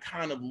doing a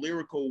kind of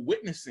lyrical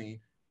witnessing,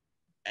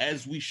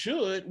 as we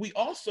should, we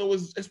also,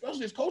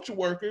 especially as culture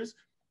workers,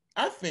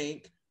 I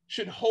think,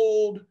 should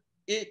hold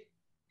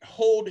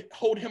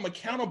him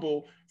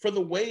accountable for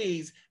the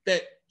ways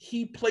that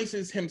he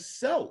places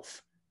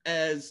himself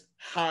as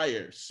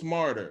higher,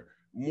 smarter,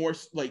 more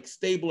like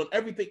stable and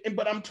everything.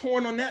 But I'm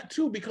torn on that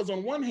too, because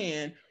on one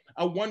hand,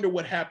 I wonder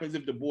what happens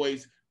if Du Bois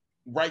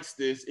writes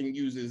this and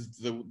uses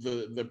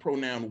the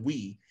pronoun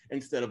we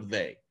instead of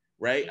they,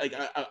 right? Like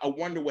I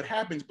wonder what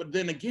happens. But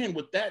then again,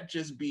 would that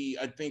just be,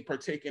 I think,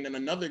 partaking in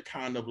another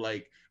kind of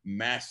like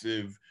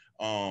massive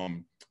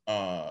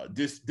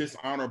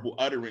dishonorable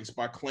utterance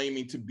by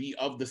claiming to be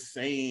of the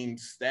same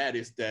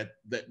status that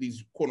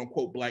these quote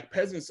unquote Black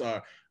peasants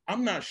are?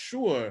 I'm not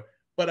sure,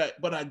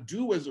 but I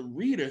do as a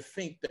reader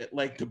think that,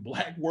 like, the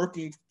Black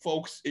working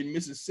folks in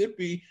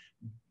Mississippi,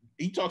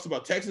 he talks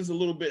about Texas a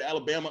little bit,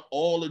 Alabama,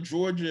 all of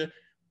Georgia.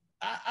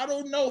 I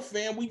don't know,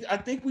 fam. I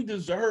think we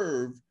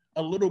deserve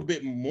a little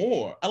bit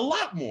more, a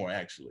lot more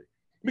actually,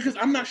 because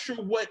I'm not sure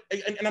what,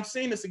 and I'm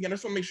saying this again, I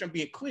just want to make sure I'm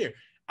being clear.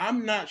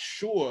 I'm not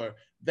sure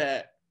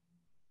that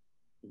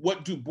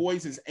what Du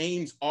Bois's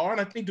aims are,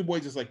 and I think Du Bois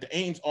is like, the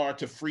aims are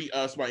to free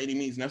us by any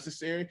means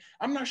necessary.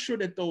 I'm not sure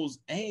that those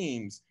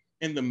aims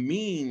and the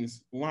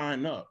means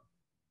line up.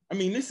 I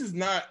mean, this is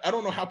not, I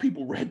don't know how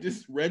people read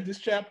this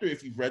chapter,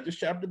 if you've read this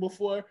chapter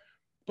before,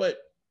 but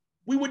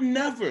we would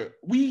never,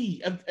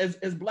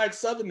 as Black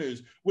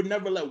Southerners would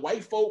never let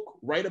white folk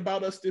write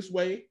about us this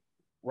way,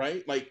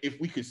 right? Like, if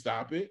we could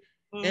stop it.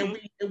 And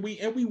we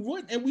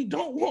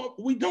don't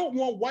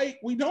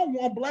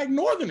want Black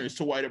Northerners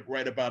to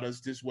write about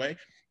us this way.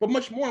 But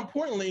much more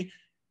importantly,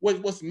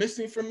 what's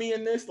missing for me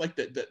in this, like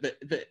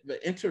the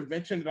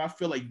intervention that I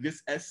feel like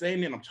this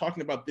essay, and I'm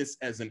talking about this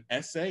as an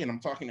essay, and I'm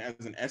talking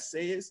as an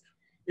essayist,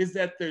 is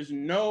that there's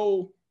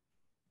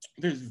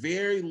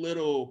very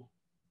little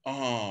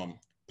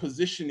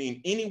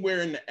positioning anywhere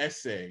in the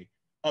essay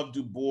of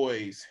Du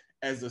Bois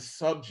as a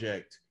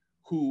subject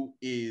who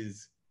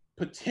is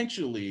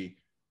potentially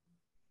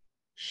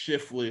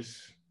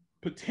shiftless,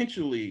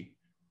 potentially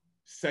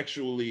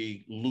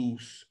sexually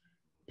loose,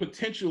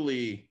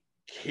 potentially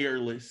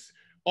careless.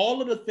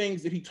 All of the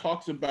things that he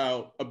talks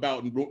about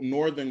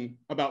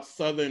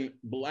Southern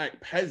Black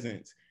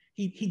peasants,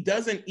 he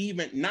doesn't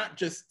even not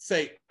just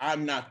say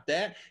I'm not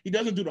that. He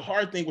doesn't do the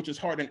hard thing, which is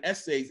hard in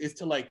essays, is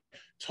to like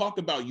talk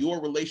about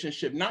your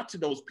relationship not to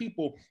those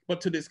people,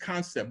 but to this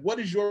concept. What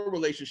is your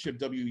relationship,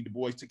 W.E. Du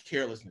Bois, to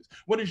carelessness?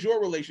 What is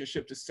your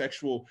relationship to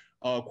sexual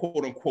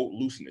quote unquote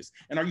looseness?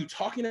 And are you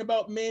talking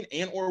about men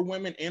and or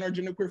women and or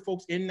genderqueer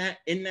folks in that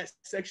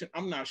section?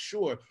 I'm not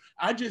sure.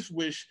 I just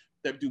wish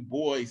that Du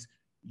Bois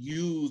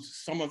used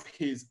some of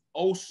his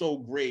oh so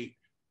great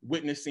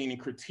witnessing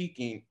and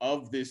critiquing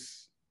of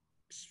this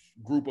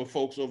group of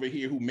folks over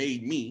here who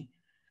made me.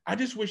 I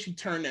just wish he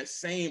turned that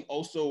same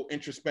also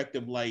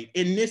introspective light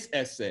in this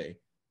essay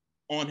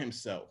on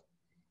himself.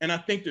 And I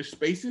think there's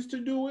spaces to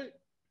do it.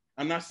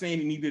 I'm not saying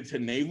he needed to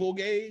navel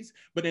gaze,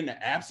 but in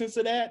the absence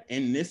of that,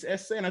 in this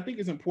essay, and I think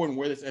it's important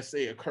where this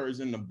essay occurs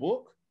in the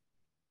book,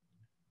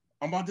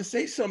 I'm about to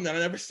say something that I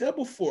never said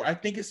before. I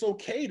think it's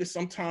okay to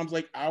sometimes,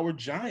 like, our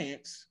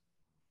giants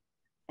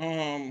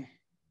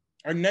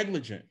are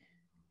negligent.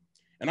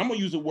 And I'm gonna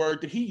use a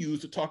word that he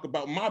used to talk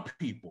about my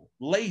people,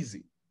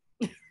 lazy.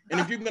 And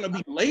if you're gonna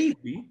be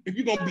lazy, if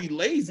you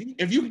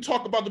can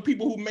talk about the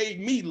people who made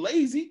me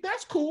lazy,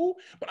 that's cool.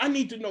 But I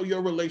need to know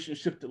your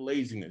relationship to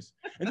laziness.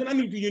 And then I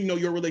need to know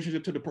your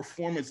relationship to the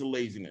performance of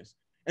laziness.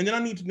 And then I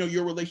need to know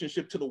your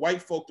relationship to the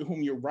white folk to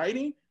whom you're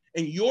writing,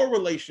 and your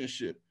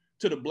relationship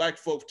to the Black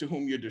folk to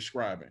whom you're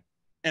describing.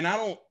 And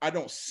I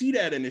don't see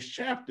that in this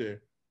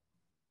chapter.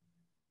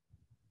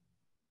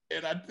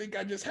 And I think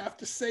I just have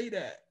to say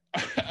that.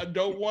 I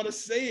don't want to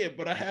say it,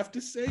 but I have to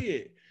say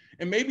it.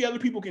 And maybe other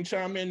people can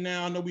chime in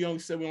now. I know we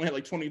only had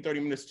like 20, 30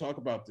 minutes to talk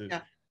about this.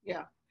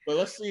 Yeah. But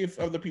let's see if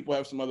other people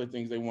have some other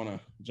things they want to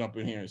jump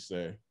in here and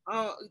say.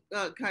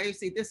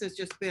 Kiese, this has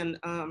just been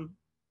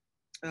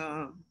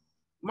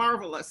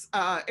marvelous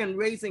in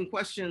raising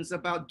questions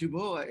about Du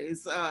Bois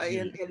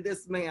in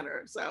this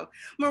manner. So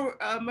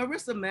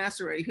Marissa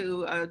Massery,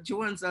 who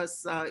joins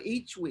us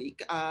each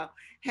week,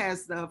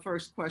 has the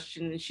first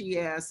question, and she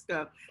asked,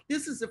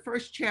 this is the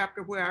first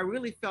chapter where I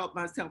really felt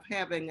myself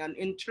having an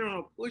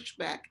internal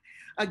pushback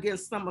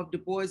against some of Du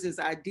Bois's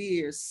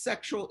ideas.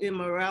 Sexual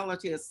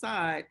immorality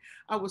aside,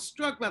 I was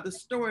struck by the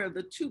story of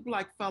the two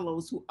Black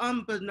fellows who,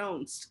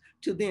 unbeknownst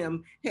to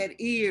them, had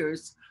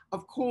ears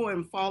of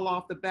corn fall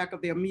off the back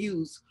of their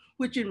muse,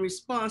 which in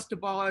response to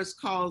Bois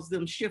calls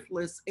them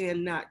shiftless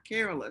and not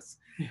careless.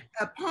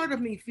 A part of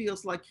me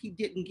feels like he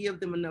didn't give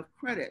them enough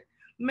credit.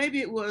 Maybe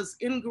it was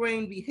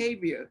ingrained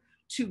behavior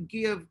to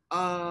give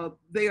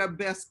their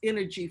best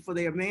energy for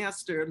their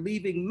master,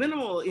 leaving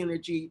minimal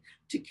energy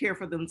to care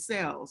for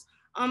themselves.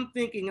 I'm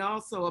thinking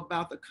also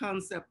about the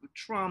concept of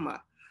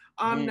trauma.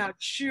 I'm not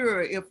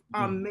sure if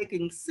I'm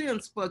making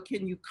sense, but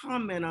can you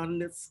comment on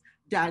this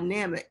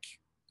dynamic?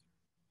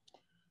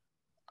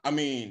 I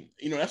mean,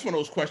 that's one of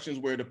those questions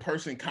where the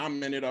person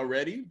commented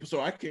already.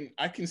 So I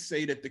can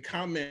say that the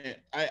comment,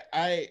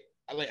 I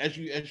like, as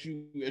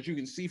you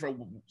can see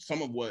from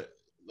some of what,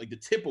 like, the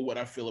tip of what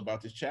I feel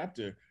about this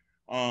chapter,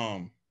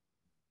 honestly,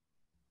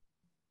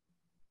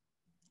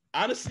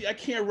 I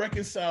can't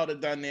reconcile the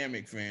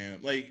dynamic, fam.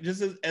 Like,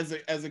 just as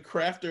a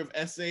crafter of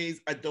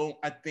essays, I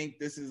think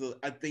this is a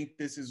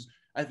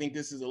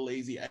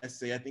lazy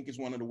essay. I think it's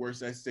one of the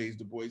worst essays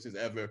Du Bois has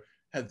ever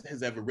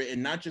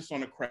written, not just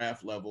on a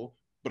craft level,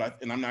 but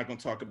I'm not going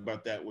to talk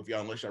about that with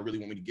y'all unless y'all really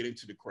want me to get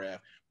into the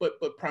craft, but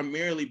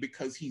primarily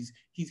because he's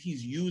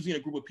using a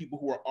group of people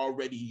who are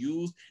already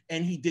used,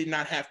 and he did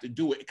not have to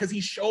do it, because he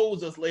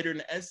shows us later in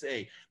the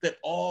essay that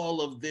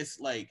all of this,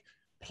 like,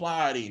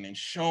 plotting and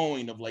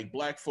showing of, like,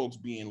 Black folks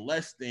being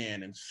less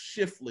than and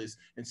shiftless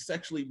and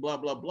sexually blah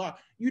blah blah,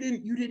 you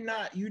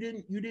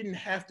didn't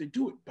have to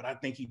do it, but I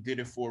think he did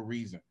it for a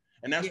reason,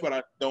 and that's what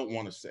I don't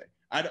want to say.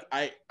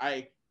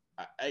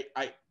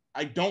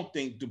 I don't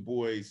think Du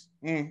Bois.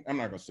 I'm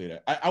not gonna say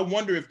that. I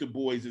wonder if Du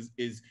Bois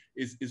is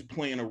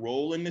playing a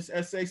role in this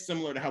essay,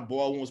 similar to how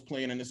Baldwin was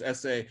playing in this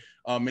essay,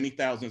 Many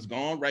Thousands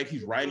Gone. Right,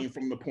 he's writing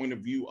from the point of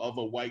view of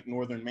a white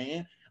Northern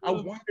man. I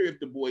wonder if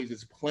Du Bois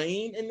is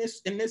playing in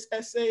this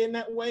essay in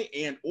that way,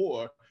 and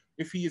or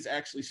if he is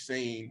actually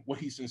saying what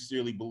he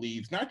sincerely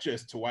believes, not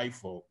just to white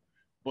folk,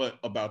 but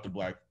about the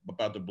black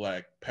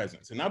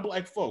peasants, and not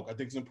Black folk. I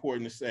think it's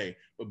important to say,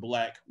 but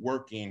Black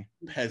working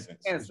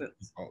peasants.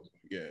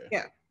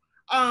 Yeah.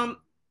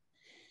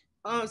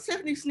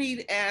 Stephanie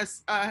Sneed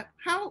asks,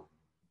 how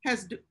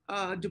has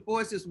Du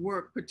Bois's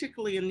work,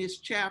 particularly in this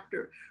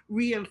chapter,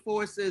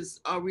 reinforces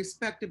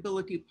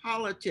respectability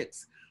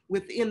politics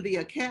within the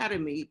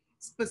academy,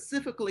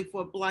 specifically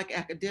for Black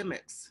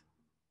academics?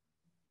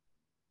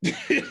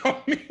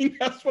 I mean,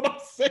 that's what I'm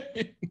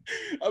saying.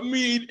 I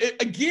mean,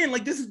 again,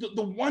 like, this is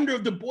the wonder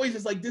of Du Bois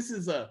is, like, this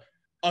is a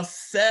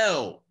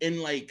cell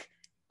in, like,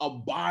 a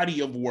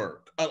body of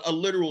work, a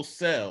literal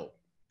cell.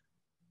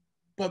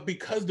 But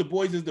because Du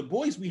Bois is Du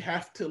Bois, we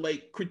have to,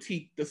 like,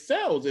 critique the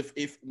cells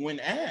if when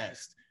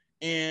asked.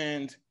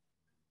 And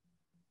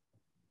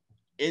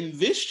in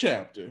this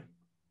chapter,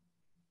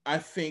 I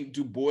think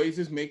Du Bois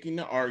is making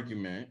the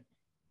argument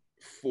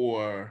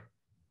for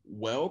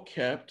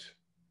well-kept,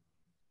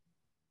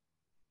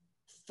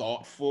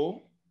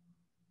 thoughtful,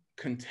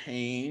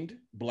 contained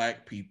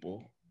Black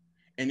people.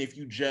 And if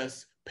you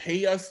just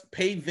pay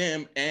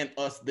them and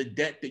us the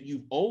debt that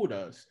you've owed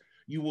us,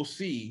 you will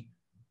see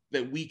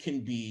that we can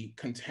be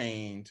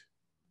contained,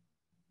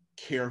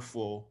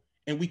 careful,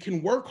 and we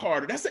can work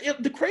harder. That's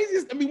the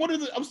craziest. I mean,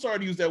 I'm sorry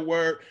to use that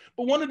word,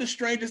 but one of the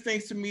strangest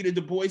things to me that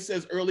Du Bois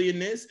says early in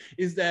this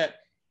is that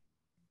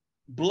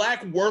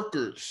Black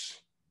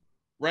workers,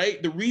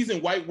 right? The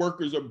reason white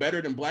workers are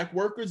better than Black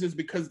workers is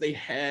because they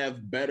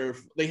have better,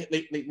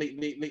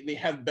 they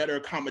have better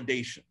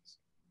accommodations.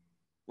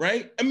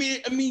 Right? I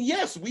mean,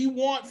 yes, I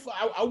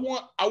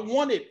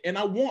want it, and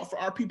I want for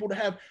our people to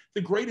have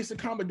the greatest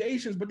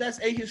accommodations, but that's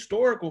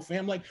ahistorical,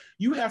 fam. Like,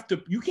 you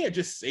can't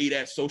just say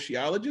that,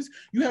 sociologists.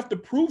 You have to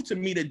prove to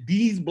me that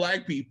these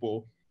Black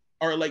people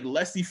are like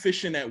less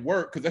efficient at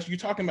work, because that's, you're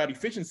talking about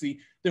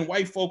efficiency, than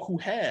white folk who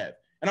have.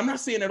 And I'm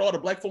not saying that all the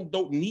Black folk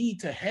don't need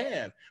to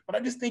have, but I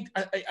just think,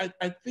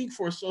 I think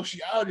for a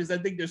sociologist, I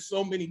think there's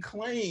so many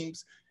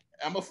claims.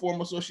 I'm a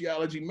former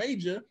sociology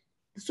major.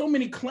 So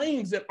many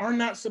claims that are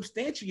not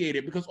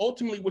substantiated, because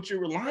ultimately what you're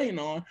relying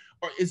on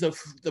is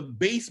the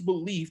base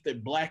belief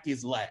that Black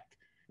is lack.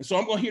 And so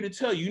I'm going here to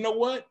tell you, you know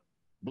what?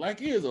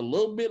 Black is a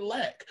little bit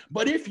lack.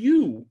 But if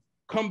you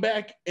come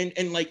back and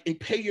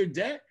pay your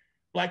debt,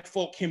 Black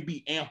folk can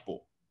be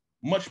ample,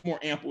 much more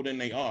ample than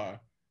they are.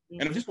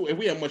 And if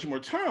we have much more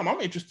time,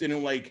 I'm interested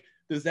in, like,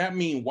 does that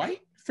mean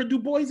white for Du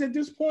Bois at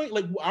this point?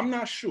 Like, I'm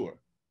not sure.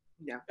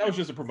 Yeah, that was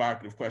just a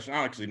provocative question.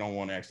 I actually don't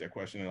want to ask that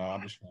question at all.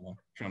 I'm just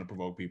trying to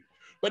provoke people.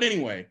 But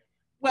anyway,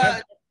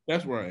 well,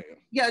 that's where I am.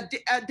 Yeah,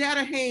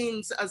 Data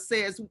Haynes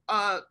says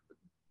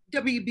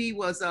W.E.B.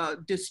 was a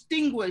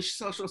distinguished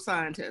social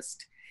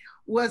scientist.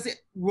 Was it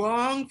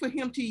wrong for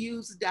him to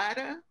use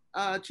data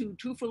to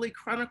truthfully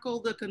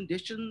chronicle the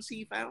conditions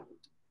he found?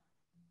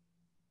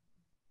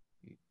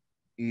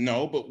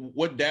 No, but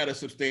what data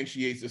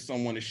substantiates that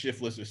someone is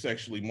shiftless or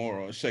sexually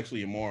immoral?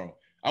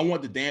 I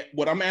want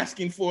what I'm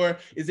asking for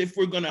is, if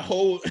we're going to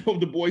hold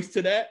Du Bois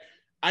to that,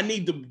 I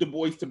need Du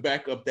Bois to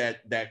back up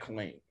that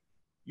claim.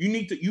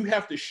 You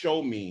have to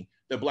show me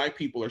that Black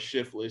people are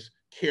shiftless,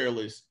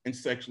 careless, and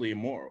sexually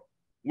immoral.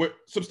 We're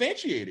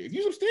substantiated. If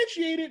you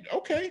substantiate it,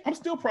 okay, I'm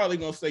still probably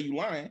going to say you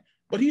lying,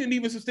 but he didn't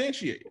even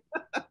substantiate it.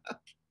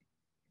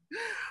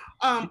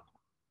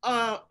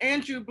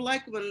 Andrew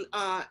Blackman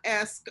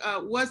asked,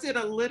 was it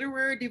a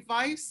literary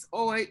device,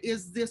 or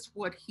is this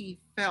what he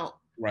felt?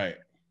 Right.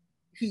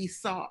 He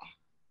saw.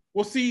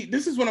 Well, see,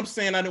 this is what I'm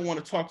saying. I didn't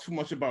want to talk too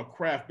much about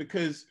craft,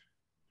 because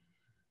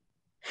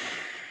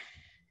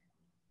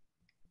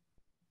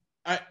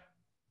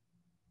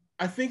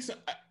I think so.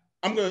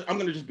 I'm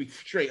gonna just be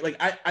straight. Like,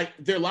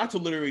 there are lots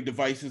of literary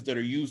devices that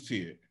are used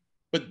here,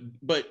 but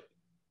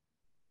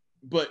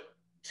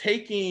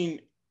taking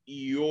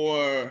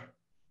your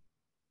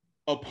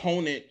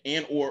opponent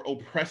and or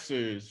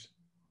oppressor's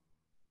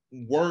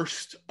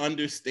worst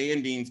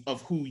understandings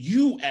of who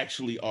you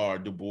actually are,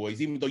 Du Bois,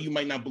 even though you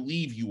might not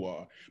believe you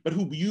are, but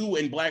who you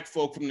and Black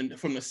folk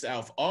from the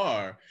South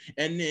are,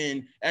 and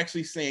then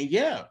actually saying,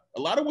 yeah, a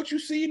lot of what you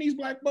see in these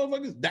Black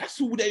motherfuckers, that's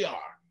who they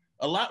are.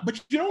 A lot, but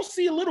you don't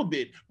see a little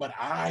bit, but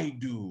I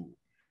do.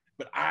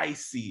 But I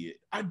see it.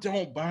 I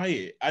don't buy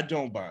it. I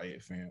don't buy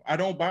it, fam. I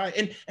don't buy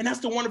it. And that's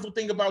the wonderful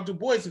thing about Du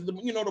Bois.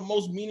 The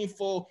most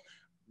meaningful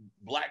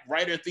Black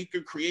writer,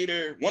 thinker,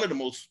 creator, one of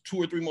the two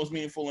or three most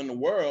meaningful in the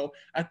world.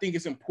 I think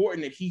it's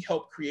important that he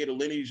helped create a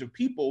lineage of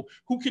people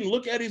who can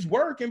look at his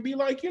work and be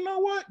like, you know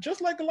what? Just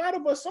like a lot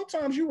of us,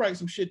 sometimes you write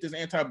some shit that's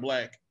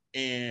anti-Black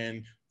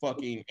and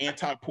fucking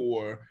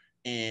anti-poor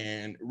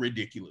and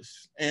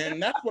ridiculous.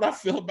 And that's what I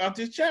feel about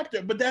this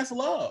chapter. But that's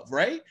love,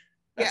 right?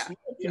 That's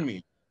love to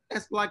me.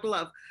 That's Black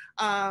love.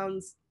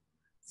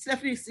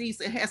 Stephanie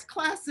Cease, has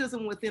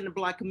classism within the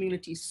Black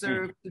community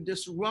served to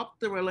disrupt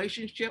the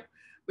relationship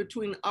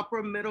between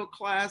upper middle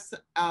class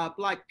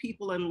Black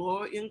people and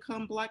lower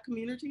income Black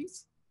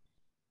communities?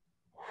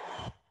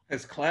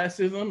 Has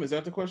classism, is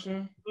that the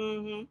question?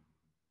 Mm-hmm.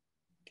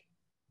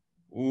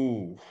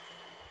 Ooh.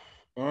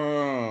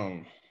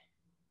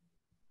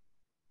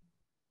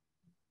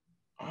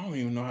 I don't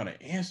even know how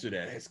to answer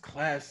that. Has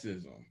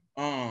classism.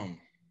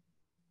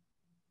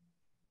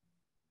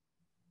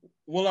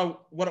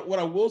 Well, what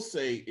I will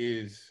say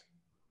is,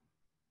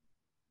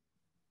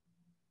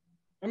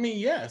 I mean,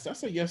 yes,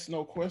 that's a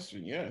yes/no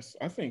question. Yes,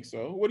 I think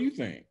so. What do you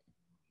think?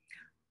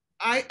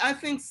 I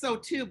think so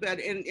too, but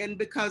and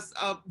because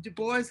Du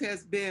Bois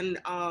has been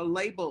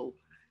labeled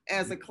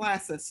as a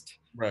classist,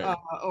 right,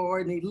 or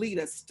an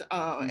elitist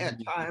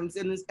at times,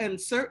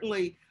 and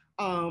certainly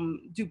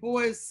Du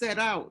Bois set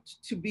out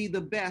to be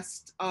the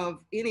best of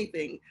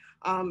anything.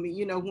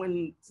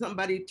 When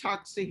somebody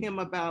talks to him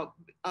about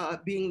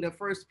being the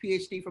first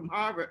PhD from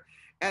Harvard,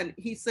 and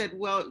he said,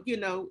 well,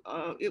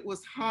 it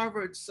was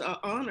Harvard's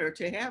honor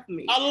to have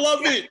me. I love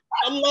it.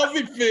 I love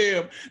it,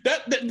 fam.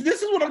 That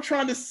this is what I'm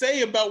trying to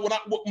say about what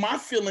my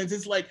feelings.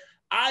 It's like,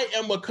 I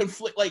am a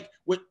conflict. Like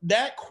with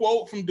that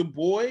quote from Du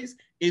Bois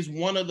is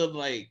one of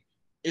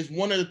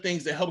the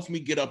things that helps me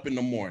get up in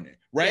the morning,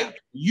 right? Yeah.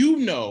 You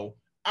know,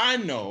 I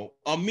know,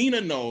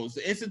 Amina knows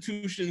the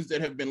institutions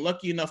that have been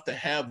lucky enough to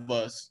have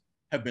us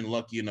have been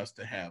lucky enough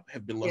to have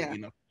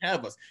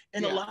us.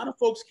 And a lot of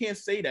folks can't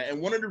say that.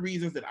 And one of the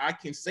reasons that I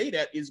can say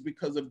that is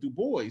because of Du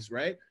Bois,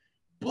 right?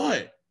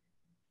 But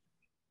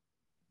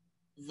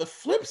the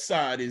flip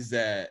side is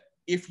that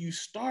if you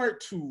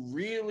start to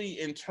really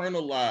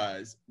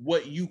internalize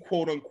what you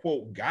quote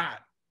unquote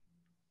got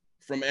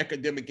from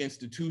academic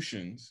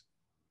institutions,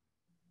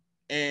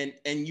 and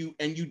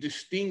you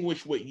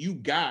distinguish what you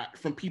got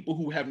from people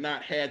who have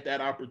not had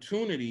that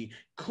opportunity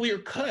clear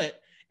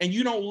cut, and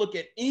you don't look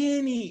at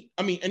any,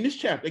 I mean, in this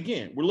chapter,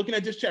 again, we're looking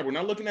at this chapter, we're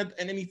not looking at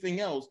anything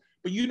else,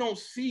 but you don't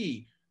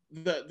see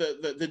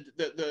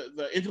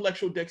the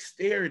intellectual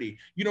dexterity,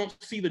 you don't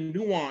see the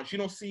nuance, you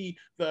don't see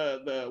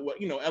the what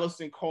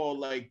Ellison called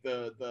like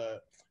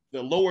the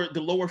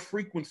lower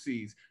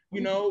frequencies,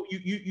 you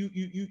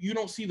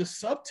don't see the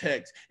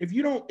subtext. If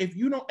you don't,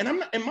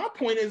 and my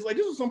point is, like,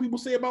 this is what some people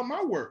say about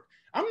my work.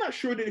 I'm not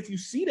sure that if you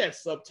see that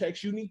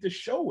subtext, you need to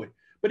show it.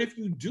 But if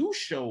you do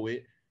show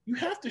it, you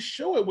have to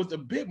show it with a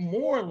bit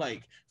more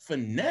like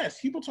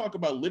finesse. People talk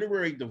about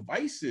literary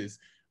devices.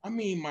 I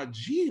mean, my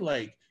G,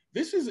 like,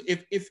 this is,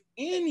 if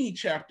any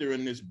chapter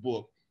in this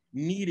book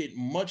needed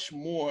much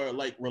more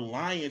like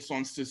reliance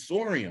on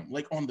sensorium,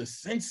 like on the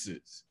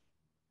senses,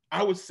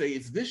 I would say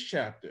it's this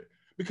chapter.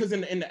 Because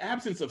in the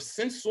absence of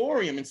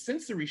sensorium and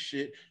sensory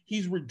shit,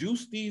 he's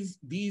reduced these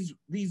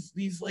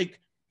like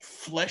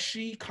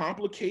fleshy,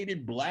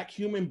 complicated Black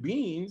human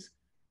beings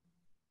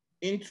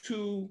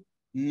into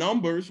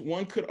numbers,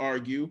 one could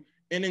argue,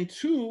 and in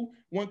two,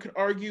 one could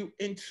argue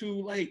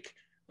into like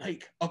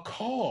a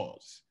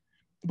cause.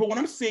 But what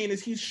I'm saying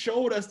is, he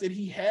showed us that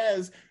he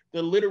has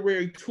the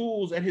literary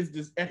tools at his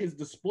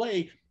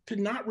display to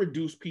not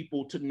reduce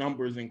people to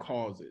numbers and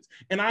causes.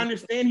 And I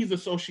understand he's a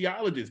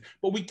sociologist,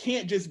 but we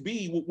can't just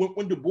be,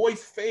 when Du Bois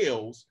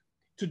fails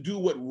to do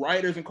what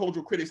writers and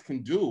cultural critics can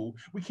do,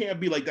 we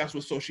can't be like, that's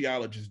what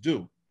sociologists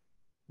do.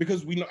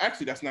 Because we know,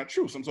 actually, that's not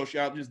true. Some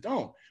sociologists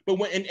don't. But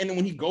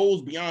when he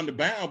goes beyond the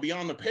bound,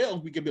 beyond the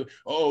pales, we can be like,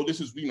 oh,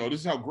 this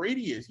is how great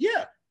he is.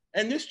 Yeah.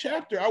 And this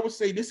chapter, I would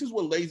say, this is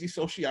what lazy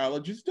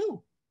sociologists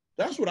do.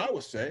 That's what I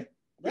would say.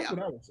 What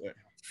I would say.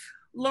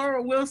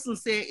 Laura Wilson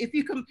said, if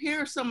you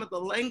compare some of the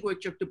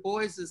language of Du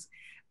Bois's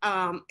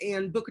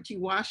and Booker T.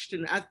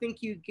 Washington, I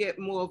think you get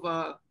more of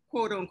a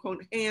quote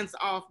unquote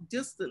hands-off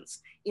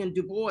distance in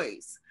Du Bois.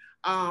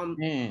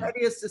 That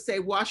is to say,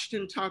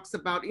 Washington talks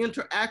about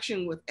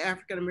interaction with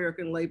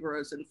African-American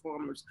laborers and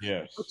farmers,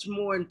 much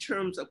more in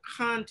terms of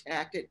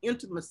contact and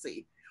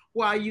intimacy,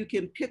 while you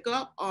can pick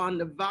up on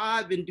the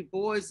vibe in Du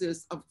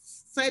Bois's of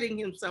setting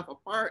himself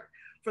apart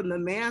from the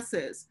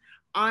masses.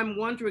 I'm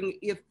wondering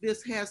if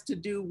this has to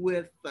do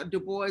with Du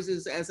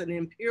Bois's as an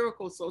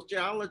empirical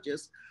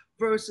sociologist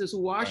versus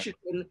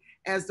Washington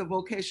as the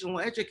vocational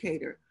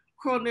educator.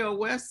 Cornel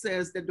West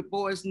says that Du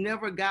Bois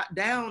never got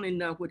down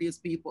enough with his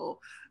people.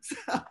 So.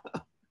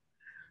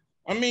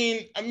 I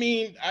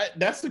mean,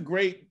 that's a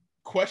great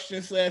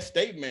question /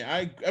 statement.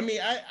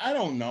 I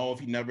don't know if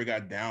he never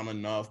got down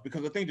enough,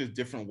 because I think there's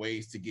different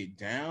ways to get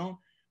down.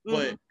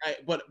 But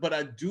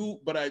I do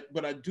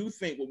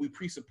think what we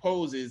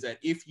presuppose is that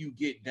if you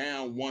get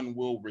down, one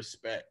will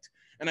respect.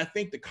 And I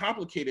think the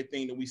complicated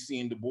thing that we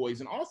see in Du Bois,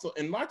 and also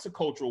in lots of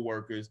cultural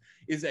workers,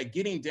 is that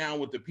getting down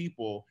with the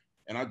people,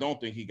 and I don't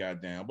think he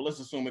got down, but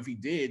let's assume if he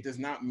did, does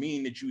not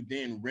mean that you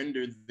then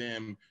render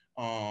them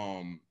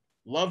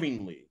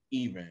lovingly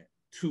even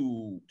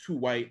to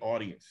white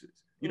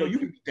audiences. You know, you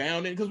can be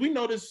down in, because we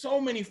know there's so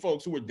many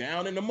folks who were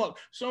down in the muck,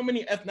 so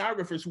many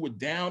ethnographers who were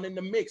down in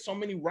the mix, so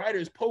many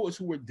writers, poets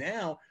who were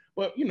down,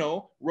 but,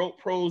 wrote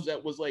prose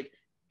that was like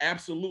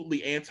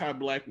absolutely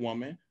anti-Black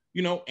woman,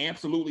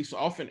 absolutely so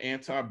often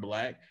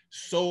anti-Black,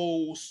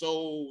 so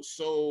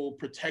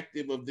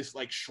protective of this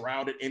like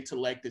shrouded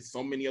intellect that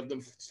so many of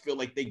them feel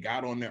like they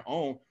got on their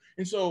own.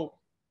 And so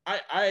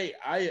I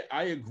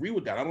agree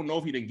with that. I don't know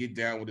if he didn't get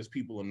down with his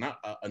people or not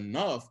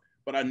enough,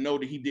 but I know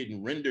that he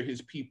didn't render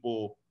his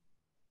people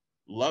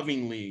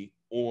lovingly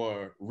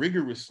or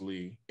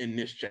rigorously in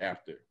this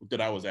chapter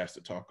that I was asked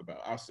to talk about.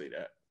 I'll say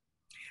that.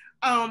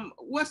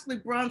 Wesley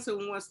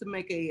Bronson wants to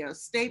make a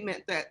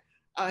statement that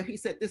he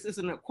said this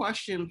isn't a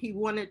question. He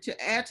wanted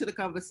to add to the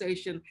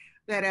conversation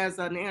that as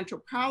an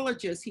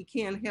anthropologist, he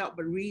can't help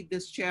but read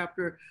this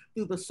chapter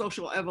through the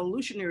social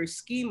evolutionary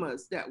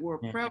schemas that were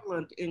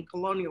prevalent in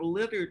colonial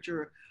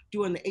literature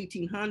during the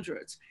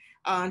 1800s.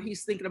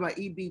 He's thinking about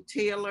E.B.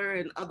 Taylor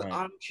and other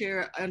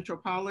armchair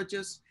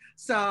anthropologists.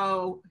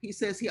 So he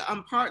says,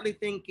 I'm partly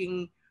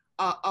thinking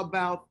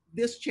about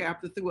this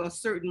chapter through a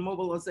certain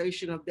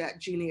mobilization of that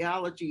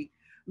genealogy.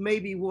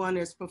 Maybe one,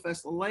 as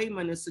Professor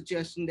Laymon is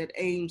suggesting, that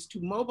aims to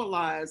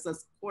mobilize a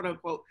quote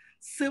unquote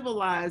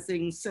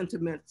civilizing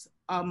sentiments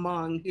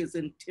among his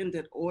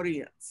intended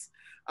audience.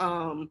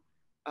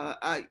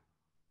 I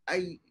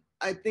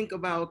think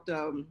about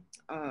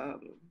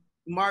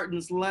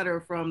Martin's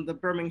letter from the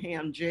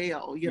Birmingham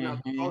jail, you know,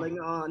 Mm-hmm.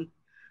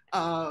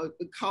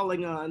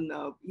 calling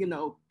on you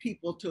know,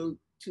 people to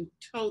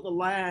toe the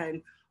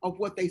line of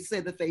what they say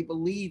that they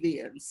believe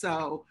in.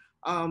 So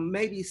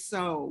maybe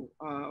so.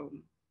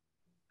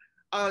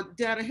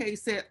 Dana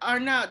Hayes said, are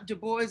not Du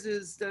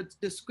Bois's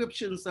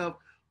descriptions of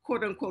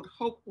quote unquote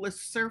hopeless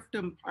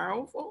serfdom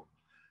powerful?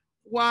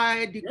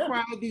 Why Yeah,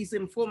 decry these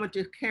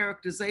informative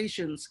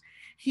characterizations?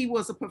 He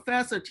was a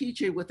professor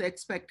teaching with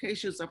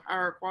expectations of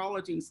higher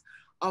qualities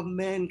of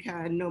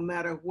mankind, no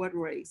matter what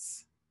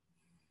race.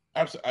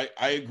 absolutely.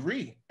 I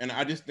agree, and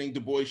I just think Du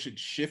Bois should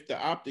shift the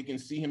optic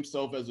and see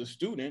himself as a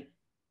student.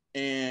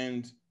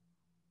 And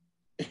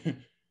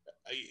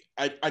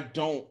I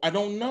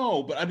don't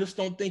know, but I just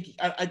don't think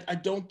I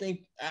don't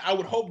think I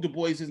would hope Du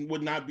Bois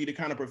would not be the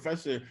kind of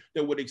professor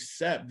that would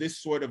accept this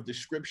sort of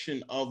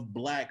description of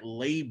black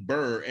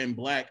labor and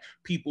black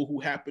people who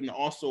happen to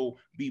also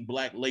be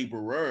black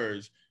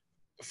laborers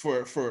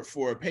for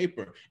a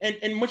paper.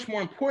 And much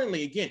more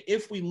importantly, again,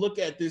 if we look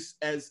at this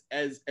as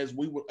I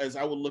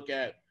would look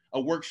at a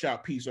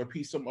workshop piece or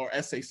or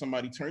essay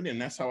somebody turned in.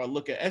 That's how I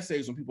look at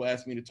essays when people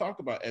ask me to talk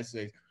about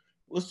essays.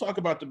 Let's talk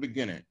about the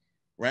beginning,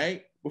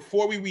 right?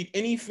 Before we read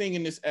anything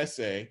in this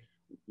essay,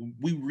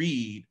 we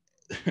read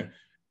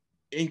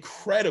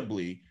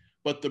incredibly,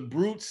 but the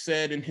brute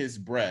said in his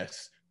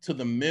breast, to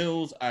the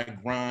mills I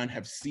grind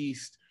have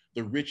ceased,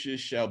 the riches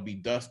shall be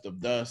dust of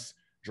dust,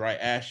 dry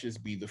ashes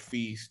be the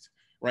feast,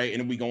 right?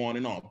 And then we go on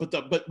and on.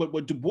 But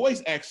what Du Bois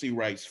actually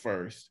writes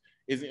first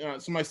is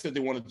somebody said they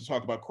wanted to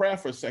talk about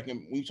craft for a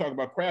second. When you talk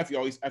about craft, you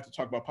always have to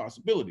talk about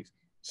possibilities.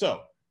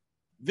 So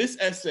this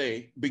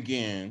essay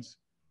begins,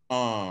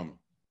 um,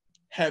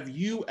 have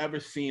you ever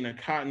seen a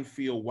cotton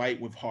field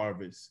white with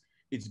harvest?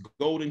 Its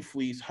golden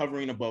fleece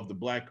hovering above the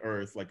black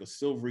earth like a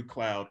silvery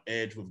cloud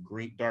edged with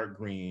green, dark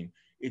green,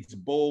 its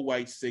bold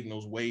white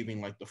signals waving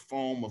like the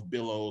foam of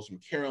billows from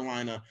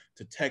Carolina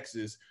to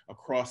Texas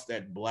across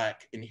that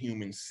black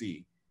inhuman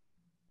sea.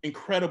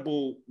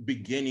 Incredible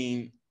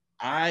beginning.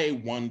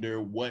 I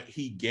wonder what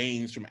he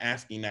gains from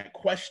asking that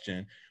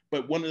question.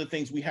 But one of the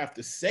things we have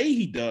to say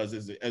he does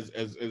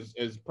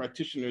as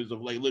practitioners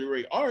of like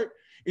literary art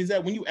is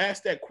that when you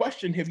ask that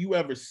question, have you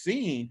ever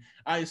seen?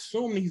 I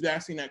assume he's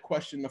asking that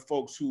question to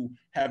folks who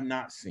have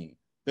not seen.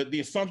 The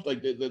assumption,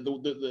 like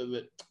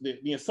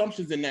the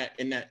assumptions in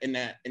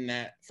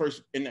that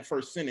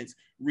first sentence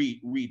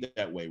read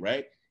that way,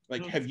 right?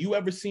 Like, Mhm. have you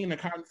ever seen a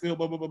cotton field?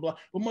 Blah, blah, blah, blah.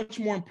 But much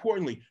more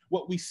importantly,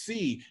 what we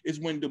see is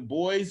when Du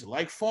Bois,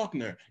 like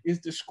Faulkner, is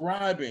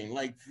describing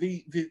like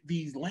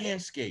these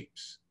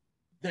landscapes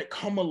that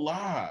come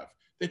alive,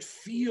 that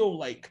feel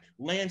like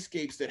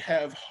landscapes that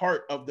have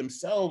heart of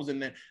themselves,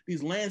 and that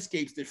these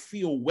landscapes that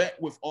feel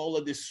wet with all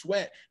of this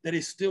sweat that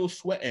is still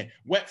sweating,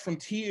 wet from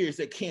tears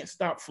that can't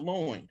stop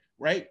flowing,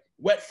 right?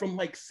 Wet from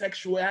like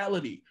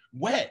sexuality,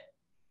 wet.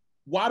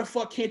 Why the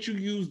fuck can't you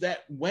use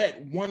that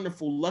wet,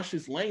 wonderful,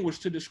 luscious language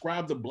to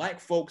describe the black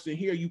folks in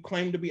here you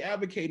claim to be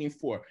advocating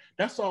for?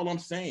 That's all I'm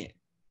saying.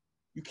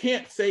 You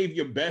can't save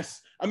your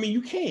best. I mean,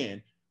 you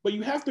can, but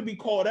you have to be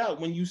called out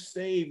when you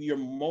save your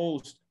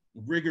most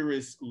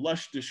rigorous,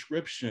 lush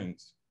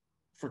descriptions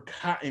for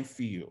cotton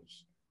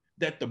fields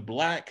that the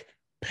black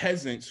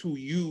peasants who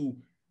you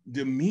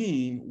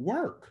demean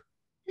work.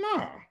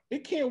 Nah,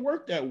 it can't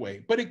work that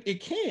way. But it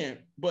can,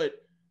 but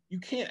you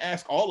can't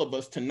ask all of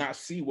us to not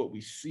see what we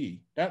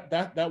see.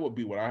 That would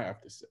be what I have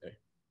to say.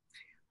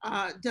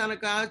 Donna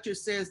Godger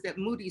says that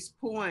Moody's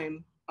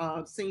poem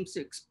seems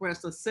to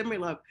express a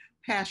similar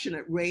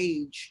passionate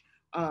rage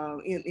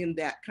in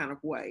that kind of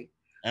way.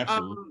 Um,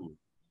 Absolutely.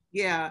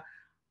 yeah.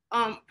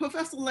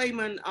 Professor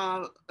Laymon,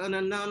 an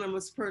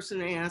anonymous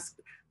person asked,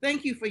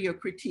 thank you for your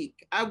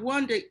critique. I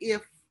wonder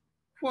if,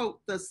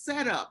 quote, the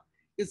setup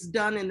is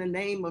done in the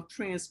name of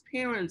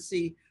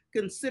transparency,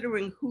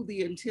 considering who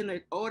the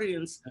intended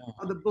audience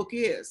of the book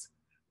is.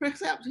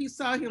 Perhaps he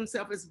saw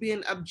himself as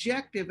being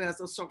objective as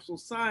a social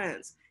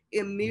science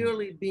in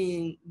merely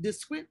being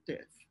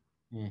descriptive.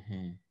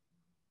 Mm-hmm.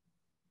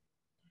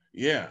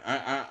 Yeah,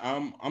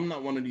 I'm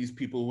not one of these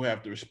people who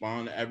have to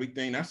respond to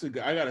everything. That's a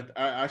good.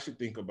 I should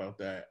think about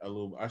that a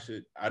little.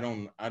 I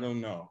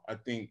don't know. I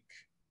think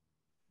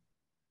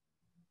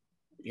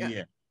Yeah,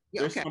 yeah.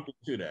 yeah, There's okay. something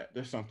to that.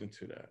 There's something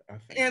to that. I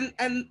think.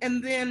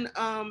 And then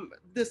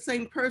the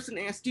same person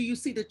asked, do you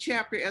see the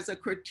chapter as a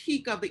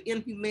critique of the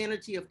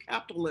inhumanity of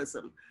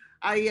capitalism,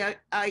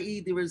 i.e.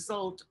 the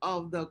result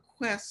of the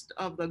quest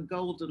of the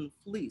golden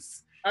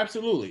fleece?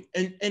 Absolutely.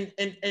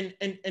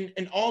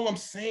 And all I'm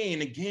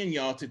saying again,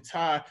 y'all, to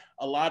tie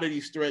a lot of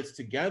these threads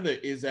together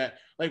is that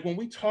like when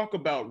we talk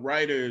about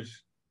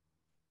writers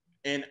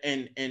and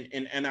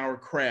our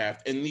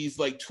craft and these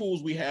like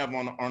tools we have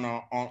on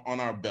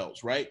our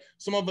belts, right?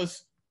 Some of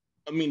us,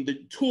 I mean,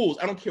 the tools,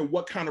 I don't care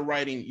what kind of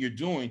writing you're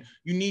doing,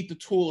 you need the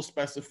tool of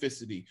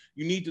specificity.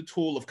 You need the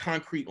tool of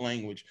concrete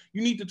language.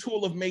 You need the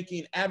tool of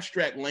making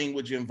abstract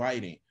language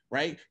inviting,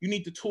 right? You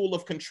need the tool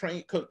of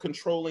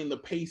controlling the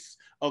pace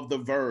of the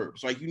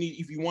verbs. Like you need,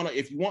 if you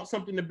want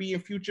something to be in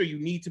future, you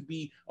need to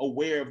be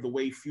aware of the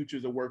way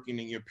futures are working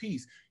in your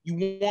piece.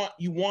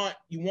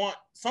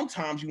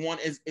 Sometimes you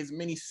want as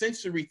many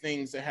sensory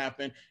things to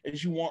happen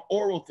as you want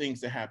oral things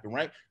to happen,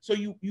 right? So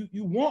you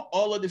want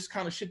all of this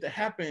kind of shit to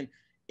happen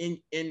in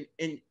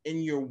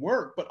your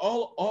work. But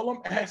all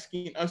I'm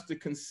asking us to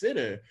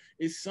consider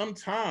is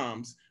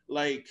sometimes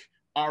like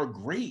our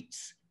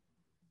greats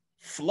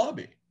flub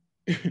it.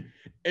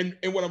 and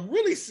what I'm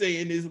really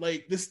saying is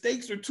like the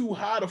stakes are too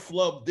high to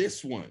flub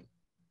this one.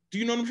 Do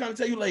you know what I'm trying to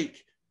tell you?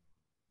 Like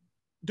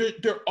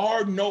there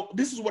are no,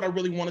 this is what I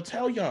really want to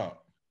tell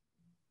y'all.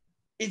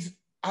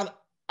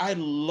 I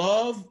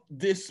love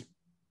this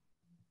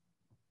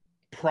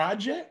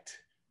project,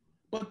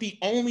 but the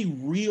only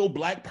real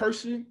Black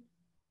person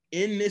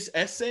in this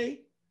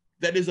essay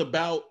that is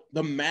about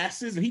the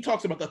masses, and he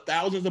talks about the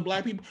thousands of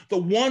Black people, the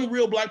one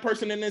real Black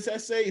person in this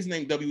essay is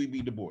named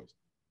W.E.B. Du Bois.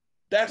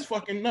 That's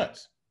fucking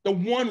nuts. The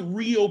one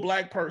real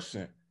Black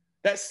person.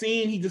 That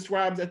scene he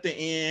describes at the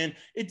end,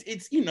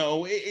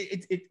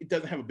 it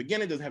doesn't have a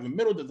beginning, doesn't have a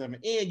middle, doesn't have an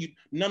end.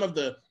 None of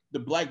the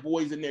Black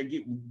boys in there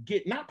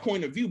get not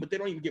point of view, but they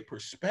don't even get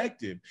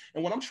perspective.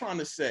 And what I'm trying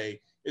to say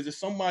is that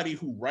somebody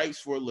who writes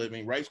for a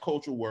living, writes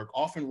cultural work,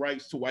 often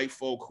writes to white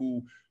folk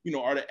who,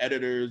 are the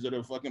editors of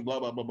the fucking blah,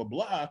 blah, blah, blah,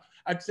 blah.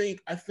 I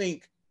think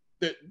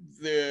that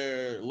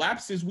the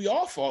lapses we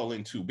all fall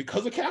into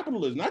because of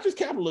capitalism, not just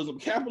capitalism,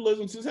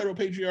 cis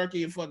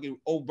heteropatriarchy, and fucking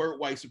overt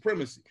white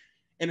supremacy.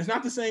 And it's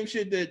not the same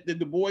shit that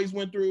Du Bois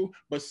went through,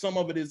 but some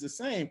of it is the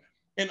same.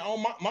 And all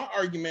my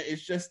argument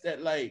is just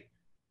that like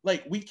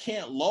we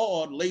can't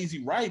laud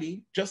lazy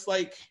writing, just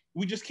like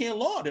we just can't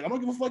laud it. I don't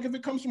give a fuck if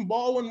it comes from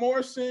Baldwin,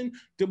 Morrison,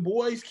 Du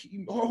Bois,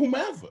 or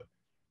whomever.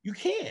 You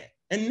can't.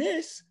 And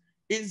this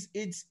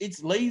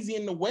it's lazy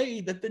in the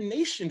way that the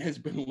nation has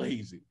been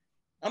lazy.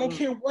 I don't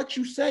care what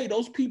you say.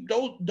 Those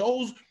people,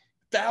 those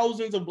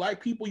thousands of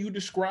Black people you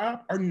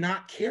describe are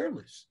not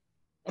careless.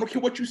 I don't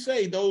care what you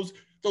say. Those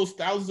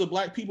thousands of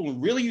Black people,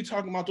 and really you're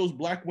talking about those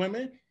Black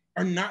women,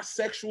 are not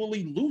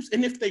sexually loose.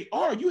 And if they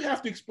are, you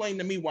have to explain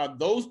to me why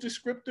those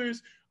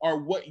descriptors are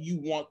what you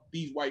want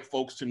these white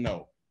folks to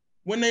know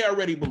when they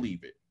already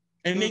believe it.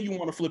 And then you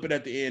want to flip it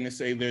at the end and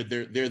say they're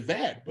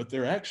that, but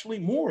they're actually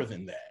more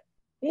than that.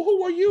 Well,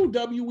 who are you,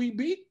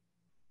 W.E.B?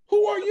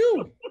 Who are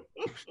you?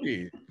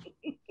 Shit.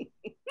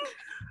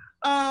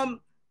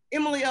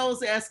 Emily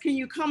O's asks, can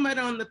you comment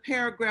on the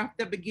paragraph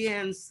that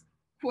begins,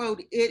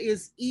 quote, "It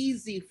is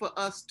easy for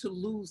us to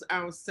lose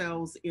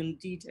ourselves in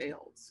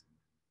details"?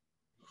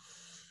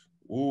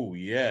 Oh,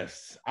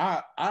 yes.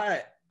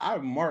 I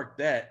marked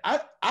that.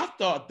 I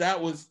thought that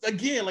was,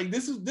 again, like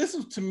this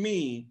is to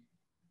me,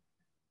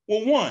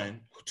 well, one,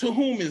 to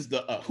whom is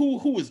the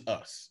who is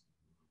us?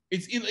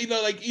 It's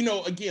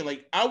again,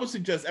 like I would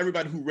suggest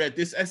everybody who read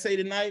this essay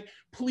tonight,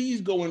 please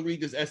go and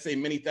read this essay,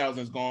 Many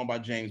Thousands Gone by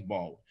James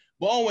Baldwin.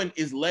 Baldwin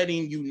is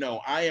letting you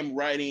know I am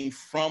writing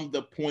from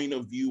the point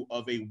of view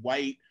of a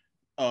white,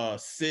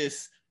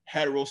 cis,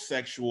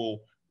 heterosexual,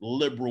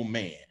 liberal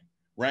man,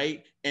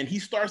 right? And he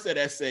starts that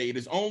essay. It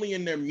is only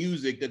in their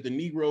music that the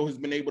Negro has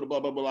been able to blah,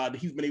 blah, blah, blah.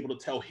 He's been able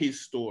to tell his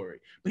story.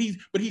 But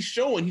he's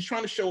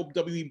trying to show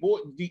W.E.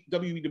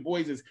 Du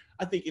Bois's,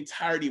 I think,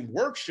 entirety of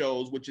work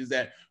shows, which is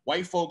that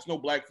white folks know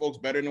Black folks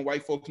better than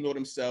white folks know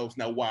themselves.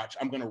 Now watch,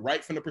 I'm going to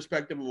write from the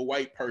perspective of a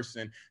white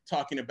person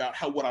talking about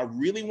how what I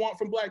really want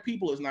from Black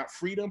people is not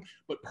freedom,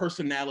 but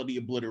personality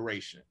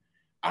obliteration.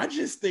 I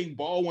just think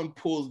Baldwin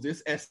pulls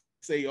this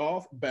essay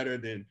off better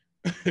than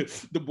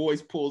Du Bois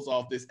pulls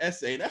off this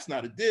essay. That's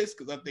not a diss,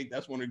 because I think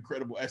that's one of the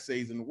incredible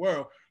essays in the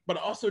world. But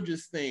I also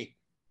just think,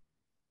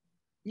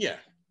 yeah,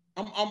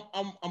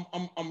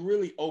 I'm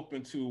really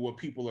open to what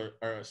people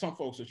are some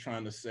folks are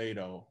trying to say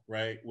though,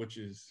 right? Which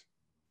is,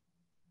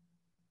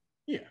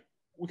 yeah,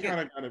 we kind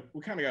of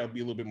gotta be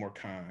a little bit more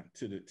kind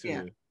to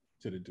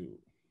the dude.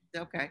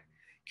 Okay.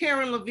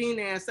 Karen Levine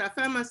asks, I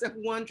find myself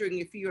wondering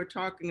if you are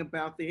talking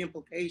about the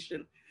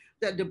implication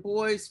that Du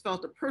Bois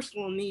felt a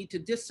personal need to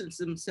distance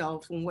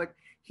himself from what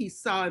he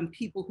saw in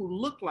people who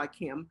looked like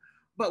him,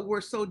 but were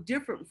so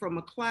different from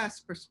a class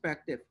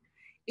perspective,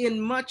 in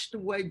much the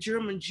way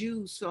German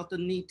Jews felt the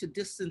need to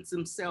distance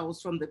themselves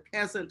from the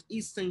peasant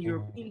Eastern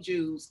European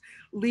Jews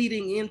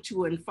leading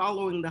into and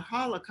following the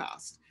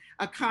Holocaust,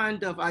 a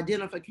kind of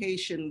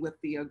identification with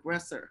the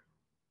aggressor.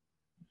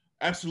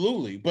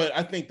 Absolutely. But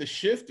I think the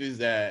shift is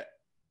that,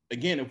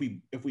 again,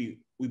 if we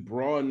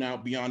broaden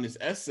out beyond this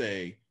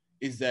essay,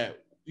 is that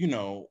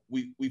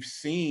we've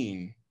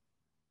seen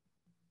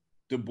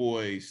Du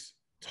Bois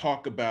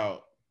talk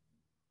about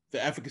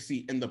the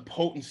efficacy and the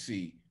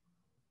potency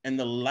and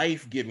the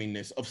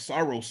life-givingness of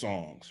sorrow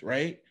songs,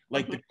 right?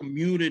 Like the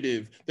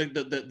commutative,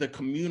 the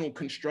communal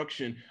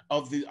construction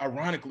of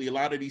ironically, a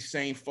lot of these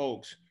same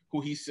folks who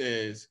he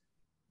says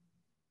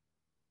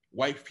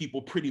white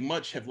people pretty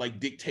much have like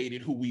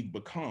dictated who we've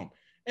become.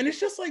 And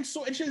it's just like,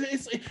 so it's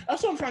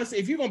that's what I'm trying to say.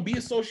 If you're going to be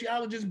a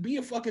sociologist, be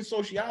a fucking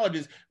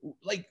sociologist.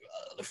 Like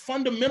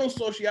fundamental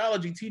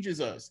sociology teaches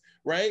us,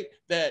 right?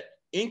 That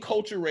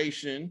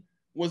enculturation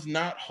was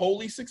not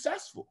wholly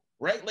successful,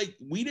 right? Like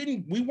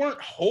we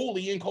weren't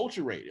wholly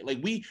enculturated.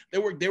 Like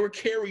there were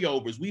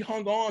carryovers. We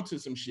hung on to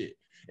some shit.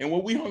 And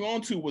what we hung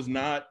on to was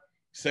not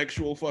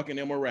sexual fucking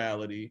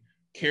immorality,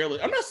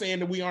 careless. I'm not saying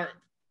that we aren't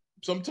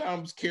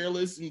sometimes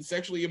careless and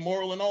sexually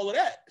immoral and all of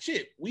that.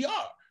 Shit, we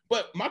are.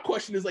 But my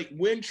question is, like,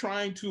 when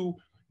trying to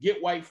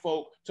get white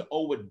folk to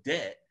owe a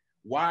debt,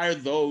 why are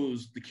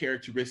those the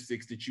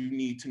characteristics that you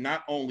need to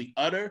not only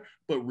utter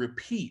but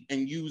repeat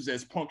and use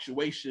as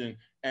punctuation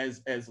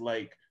as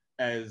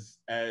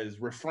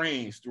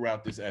refrains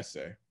throughout this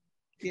essay?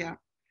 Yeah.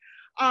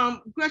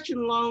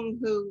 Gretchen Long,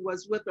 who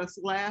was with us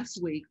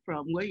last week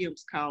from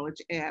Williams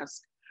College,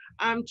 asked,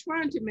 I'm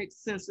trying to make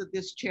sense of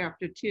this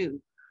chapter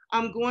too.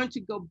 I'm going to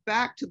go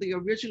back to the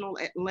original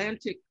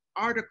Atlantic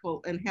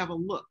article and have a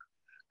look.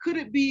 Could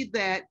it be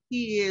that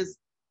he is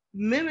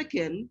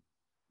mimicking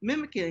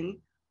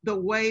the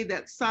way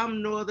that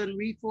some Northern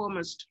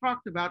reformers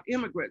talked about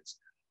immigrants,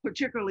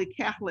 particularly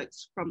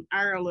Catholics from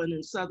Ireland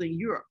and Southern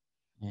Europe?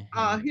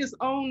 Mm-hmm. His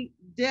own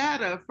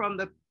data from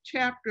the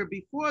chapter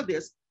before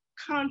this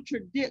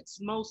contradicts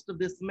most of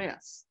this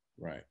mess.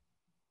 Right.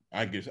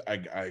 I guess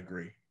I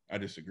agree. I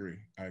disagree.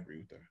 I agree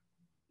with that.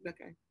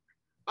 Okay.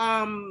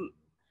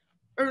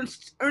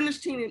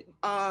 Ernestine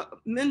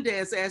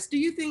Mendez asked, do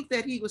you think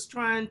that he was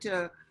trying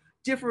to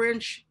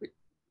differentiate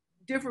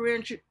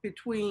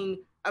between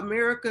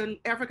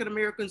African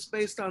Americans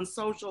based on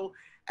social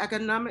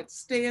economic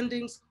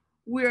standings?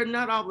 We're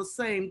not all the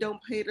same.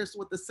 Don't paint us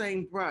with the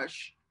same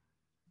brush.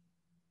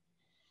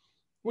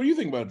 What do you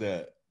think about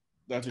that,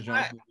 Dr.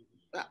 Johnson?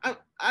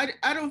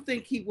 I don't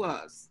think he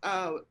was.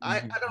 I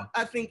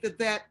think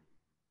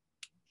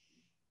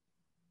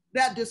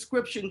that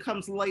description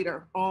comes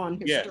later on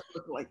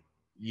historically.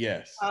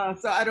 Yes.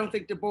 So I don't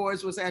think Du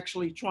Bois was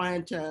actually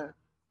trying to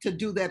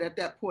do that at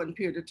that point in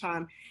period of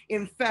time.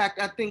 In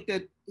fact, I think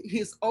that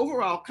his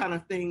overall kind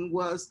of thing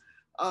was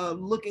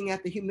looking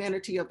at the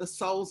humanity of the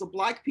souls of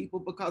Black people,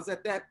 because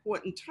at that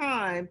point in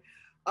time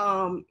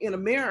in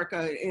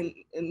America, and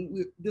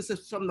this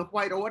is from the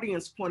white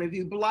audience point of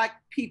view,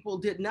 Black people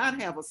did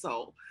not have a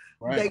soul.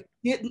 Right.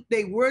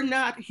 They were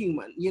not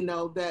human,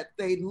 that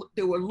they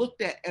were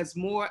looked at as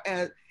more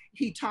as,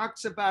 he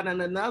talks about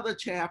in another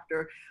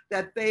chapter,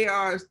 that they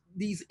are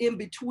these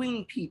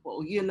in-between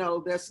people,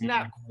 that's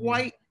not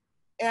quite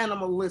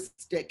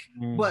animalistic,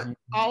 but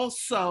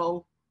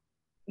also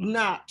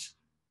not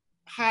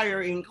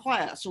higher in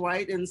class,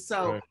 right? And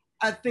so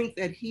I think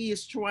that he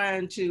is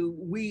trying to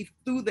weave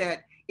through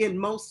that in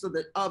most of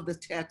the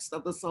text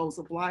of the Souls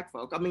of Black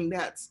Folk. I mean,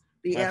 that's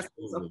the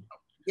essence of,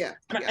 yeah.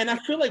 And I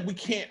feel like we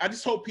can't, I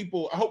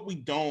hope we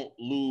don't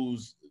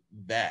lose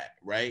that,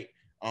 right?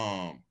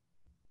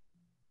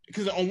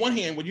 Because on one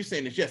hand, what you're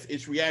saying is, yes,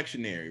 it's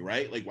reactionary,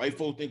 right? Like, white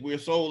folk think we're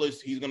soulless.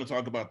 He's going to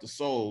talk about the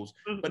souls.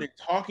 Mm-hmm. But in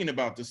talking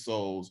about the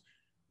souls,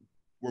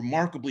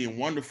 remarkably and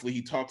wonderfully,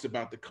 he talks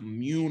about the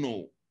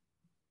communal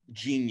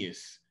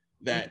genius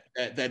that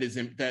is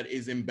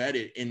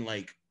embedded in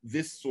like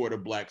this sort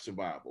of Black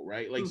survival,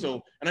 right? Like,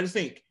 so, and I just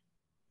think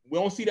we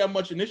don't see that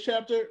much in this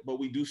chapter, but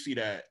we do see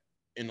that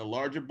in the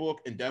larger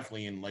book, and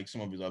definitely in like some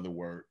of his other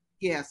work.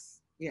 Yes.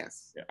 Yeah.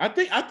 I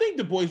think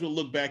Du Bois will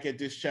look back at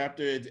this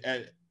chapter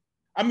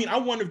I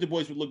wonder if Du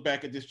Bois would look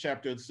back at this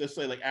chapter, let's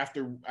say like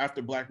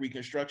after Black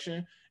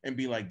Reconstruction, and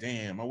be like,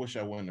 damn, I wish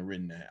I wouldn't have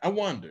written that. I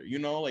wonder,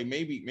 like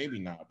maybe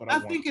not. But I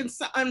think in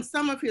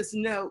some of his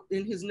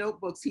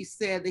notebooks, he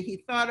said that he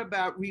thought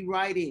about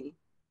rewriting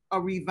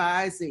or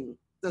revising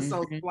the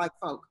Souls of Black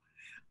Folk,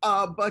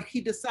 but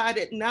he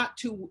decided not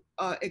to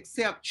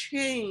accept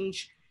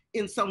change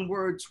in some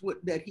words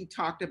that he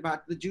talked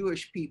about the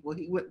Jewish people.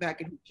 He went back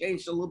and he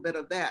changed a little bit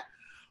of that.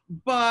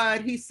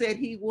 But he said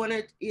he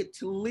wanted it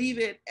to leave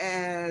it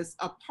as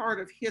a part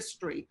of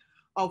history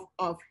of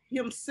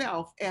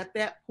himself at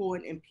that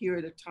point in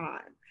period of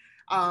time.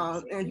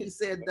 And he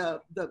said the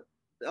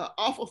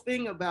awful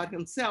thing about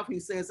himself,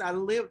 he says, I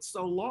lived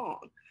so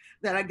long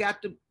that I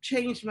got to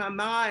change my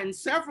mind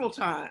several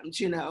times,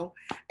 and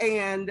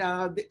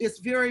it's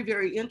very,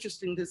 very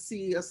interesting to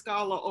see a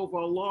scholar over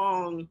a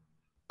long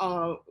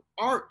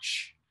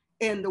arch,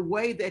 and the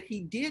way that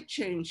he did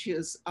change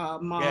his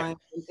mind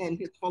and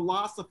his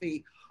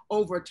philosophy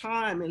over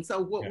time. And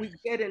so what we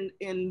get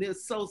in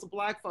this Souls of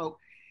Black Folk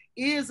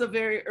is a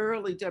very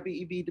early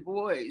W.E.B. Du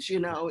Bois,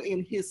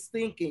 in his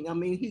thinking. I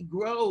mean, he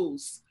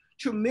grows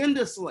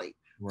tremendously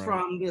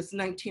from this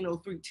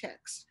 1903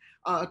 text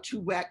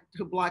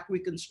to Black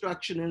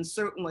Reconstruction, and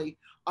certainly,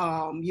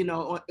 on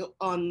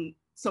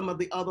some of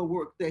the other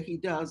work that he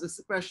does,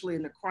 especially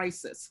in the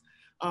crisis.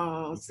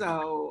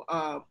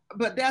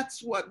 But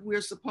that's what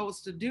we're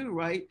supposed to do,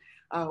 right?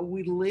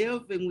 We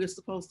live and we're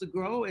supposed to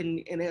grow.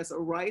 And as a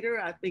writer,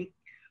 I think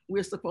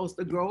we're supposed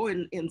to grow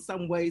in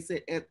some ways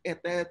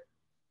at that,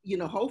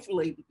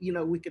 hopefully,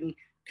 we can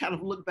kind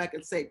of look back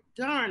and say,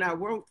 darn, I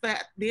wrote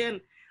that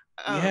then.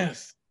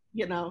 Yes.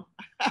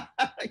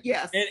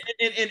 Yes.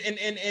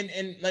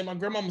 And like my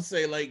grandma would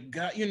say, like,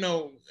 God,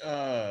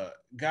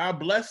 God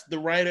bless the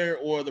writer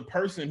or the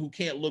person who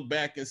can't look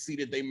back and see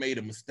that they made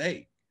a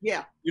mistake.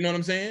 Yeah. You know what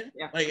I'm saying?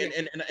 Yeah. Like,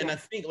 Yeah. and I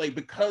think like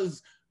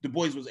because Du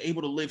Bois was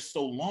able to live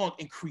so long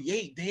and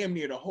create damn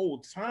near the whole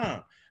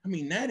time. I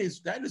mean, that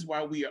is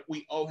why we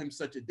owe him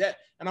such a debt.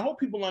 And I hope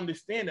people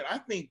understand that. I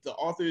think the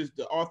authors,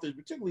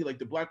 particularly like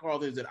the Black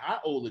authors that I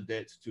owe the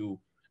debts to,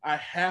 I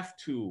have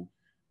to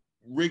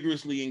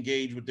rigorously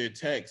engage with their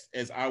text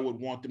as I would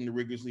want them to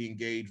rigorously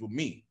engage with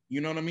me.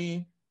 You know what I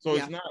mean? So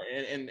Yeah. it's not,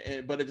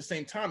 and but at the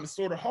same time, it's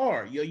sort of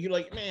hard. You're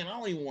like, man, I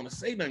don't even want to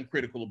say nothing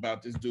critical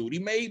about this dude. He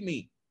made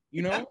me,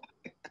 you know?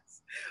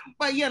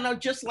 But you know,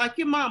 just like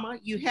your mama,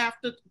 you have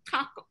to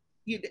talk.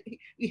 You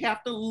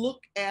have to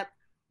look at,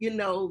 you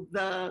know,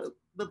 the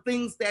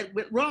things that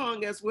went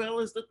wrong as well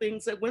as the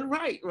things that went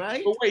right.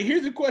 Right. But wait,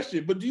 here's the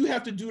question. But do you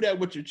have to do that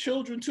with your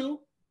children too?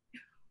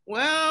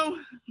 Well,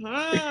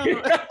 I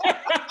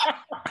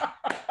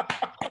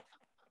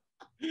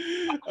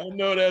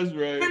know that's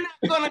right. we're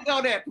not gonna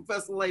go there,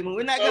 Professor Laymon.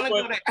 We're not gonna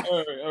go there.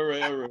 All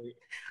right.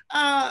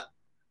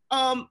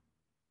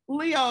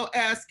 Leo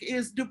asks,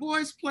 is Du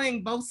Bois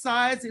playing both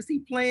sides? Is he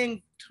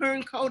playing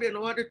turncoat in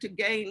order to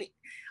gain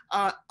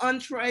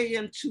entree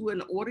into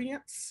an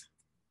audience?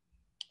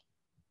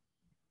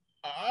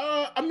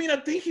 I mean, I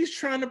think he's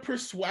trying to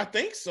persuade. I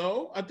think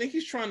so. I think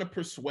he's trying to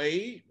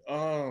persuade.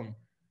 I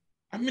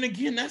mean,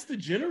 again, that's the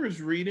generous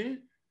reading,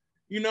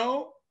 you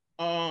know.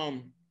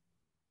 I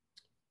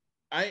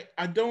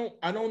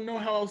don't know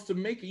how else to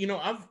make it. You know,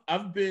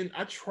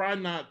 I try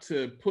not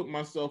to put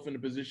myself in the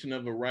position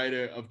of a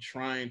writer of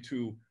trying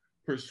to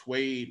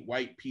persuade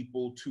white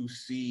people to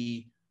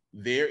see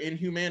their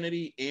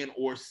inhumanity and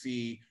or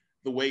see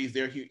the ways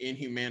their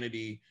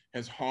inhumanity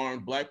has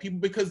harmed Black people,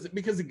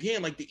 because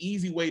again, like the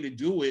easy way to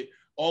do it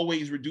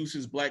always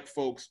reduces Black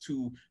folks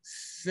to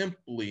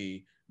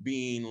simply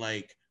being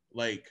like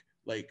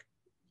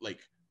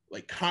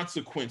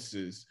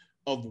consequences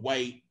of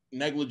white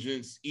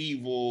negligence,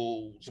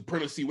 evil,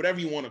 supremacy, whatever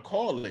you want to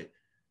call it.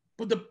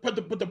 But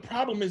the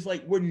problem is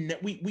like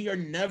we are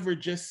never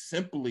just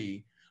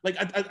simply like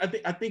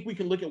I think we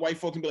can look at white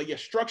folks and be like, yeah,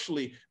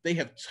 structurally they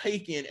have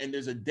taken and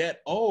there's a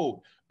debt owed,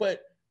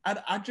 but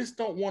I just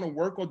don't want to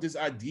work on this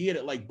idea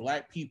that like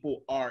Black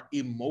people are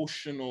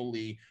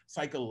emotionally,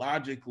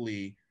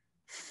 psychologically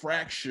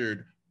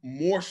fractured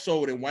more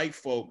so than white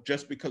folk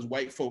just because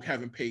white folk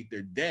haven't paid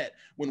their debt,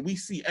 when we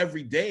see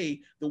every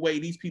day the way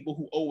these people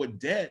who owe a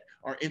debt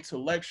are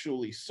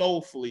intellectually,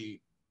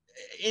 soulfully,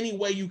 any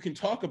way you can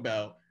talk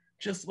about,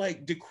 just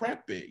like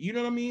decrepit. You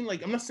know what I mean?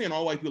 Like, I'm not saying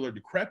all white people are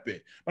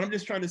decrepit, but I'm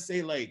just trying to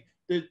say like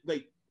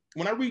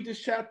when I read this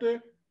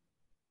chapter,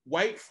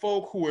 white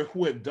folk who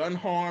have done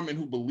harm and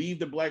who believe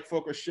that Black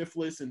folk are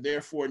shiftless and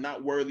therefore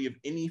not worthy of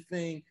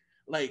anything,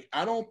 like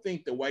I don't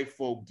think the white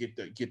folk get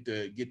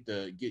critique,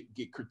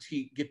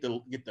 get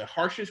the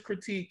harshest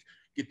critique,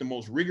 get the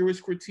most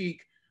rigorous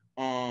critique.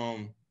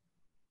 I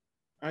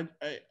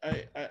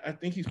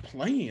think he's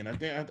playing. I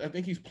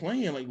think he's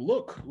playing. Like,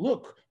 look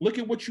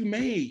at what you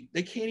made.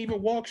 They can't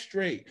even walk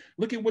straight.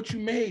 Look at what you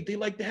made. They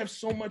like to have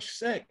so much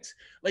sex.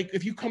 Like,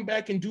 if you come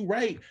back and do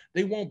right,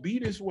 they won't be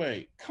this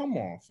way. Come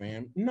on,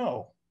 fam.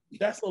 No,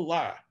 that's a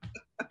lie.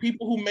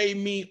 People who made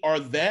me are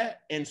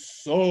that and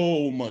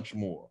so much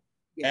more,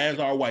 as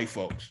are white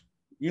folks.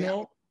 You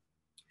know.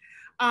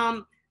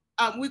 We're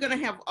gonna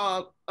have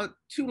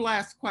two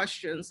last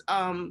questions.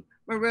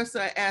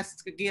 Marissa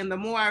asks again, the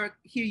more I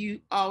hear you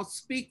all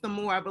speak, the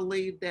more I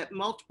believe that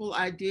multiple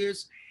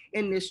ideas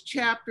in this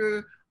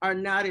chapter are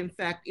not in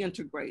fact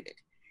integrated.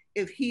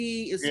 If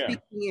he is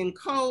speaking in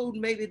code,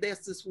 maybe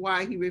this is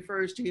why he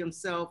refers to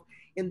himself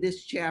in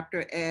this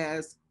chapter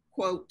as,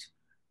 quote,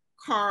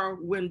 car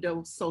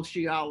window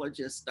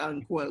sociologist,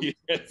 unquote.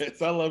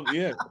 Yes, I love,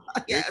 yeah.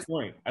 Yes. Great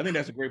point. I think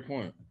that's a great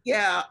point.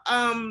 Yeah.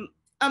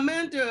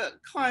 Amanda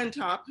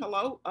Kleintop,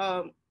 hello,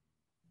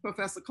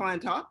 Professor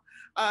Kleintop.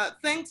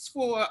 Thanks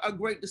for a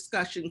great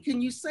discussion.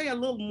 Can you say a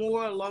little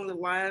more along the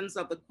lines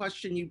of the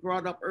question you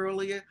brought up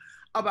earlier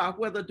about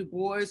whether Du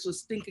Bois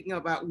was thinking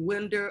about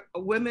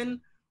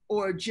women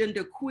or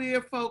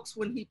genderqueer folks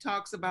when he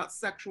talks about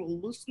sexual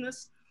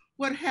looseness?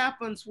 What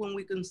happens when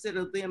we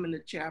consider them in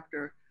the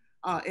chapter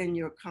in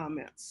your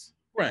comments?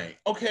 Right.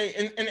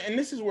 Okay. And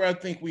this is where I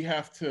think we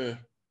have to,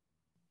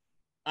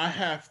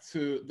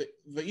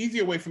 the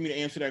easier way for me to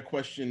answer that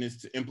question is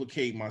to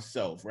implicate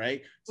myself,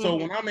 right? So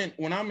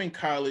when I'm in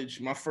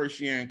college, my first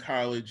year in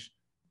college,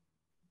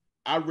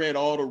 I read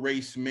all the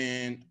race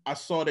men. I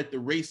saw that the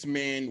race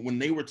men, when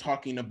they were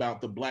talking about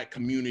the Black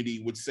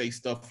community, would say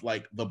stuff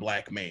like the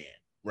Black man,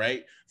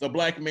 right? The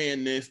Black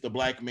man this, the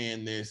Black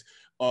man this,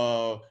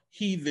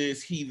 he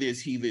this, he this,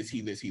 he this,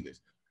 he this, he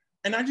this.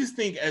 And I just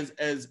think as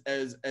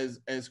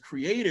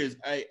creators,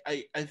 I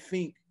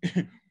think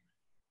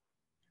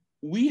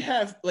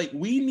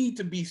we need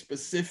to be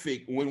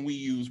specific when we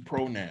use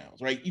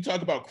pronouns, right? You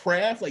talk about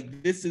craft,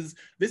 like this is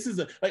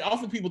like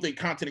often people think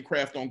content and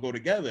craft don't go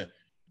together.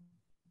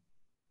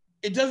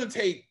 It doesn't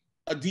take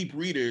a deep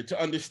reader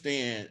to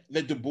understand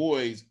that Du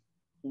Bois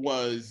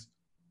was,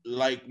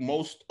 like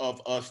most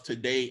of us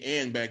today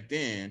and back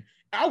then,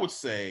 I would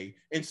say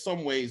in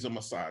some ways a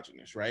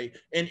misogynist, right?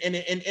 And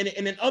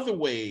in other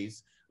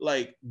ways,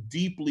 like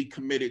deeply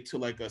committed to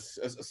like a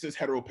cis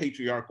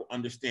heteropatriarchal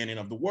understanding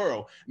of the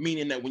world,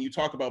 meaning that when you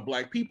talk about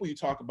Black people, you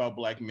talk about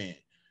Black men.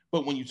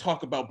 But when you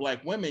talk about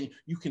Black women,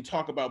 you can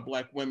talk about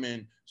Black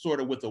women sort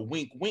of with a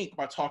wink wink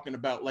by talking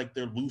about like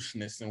their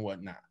looseness and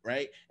whatnot,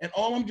 right? And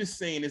all I'm just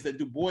saying is that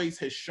Du Bois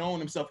has shown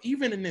himself,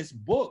 even in this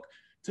book,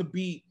 to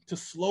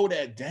slow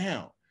that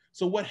down.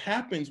 So what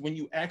happens when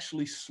you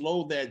actually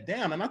slow that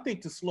down? And I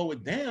think to slow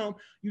it down,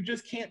 you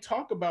just can't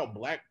talk about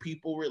Black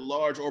people writ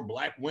large or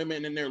Black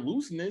women and their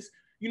looseness.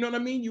 You know what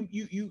I mean? You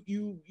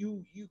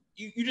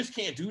just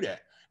can't do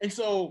that. And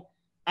so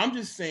I'm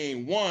just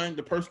saying, one,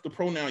 the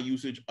pronoun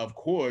usage, of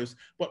course,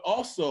 but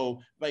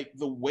also like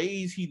the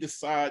ways he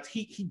decides,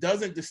 he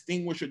doesn't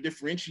distinguish or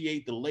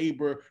differentiate the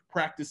labor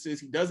practices.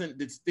 He doesn't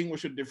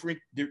distinguish or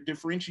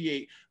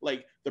differentiate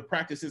like the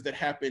practices that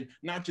happen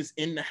not just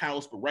in the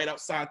house, but right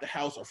outside the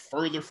house or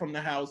further from the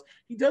house.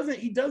 He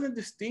doesn't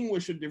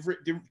distinguish or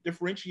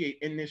differentiate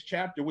in this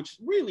chapter, which is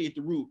really at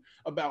the root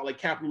about like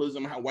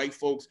capitalism, how white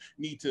folks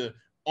need to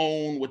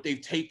own what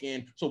they've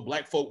taken so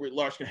Black folk writ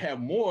large can have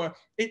more.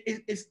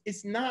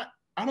 It's not,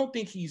 I don't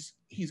think he's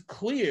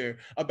clear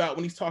about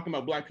when he's talking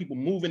about Black people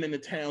moving into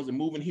towns and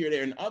moving here,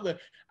 there, and other.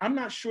 I'm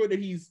not sure that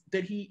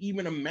he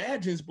even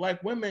imagines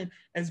Black women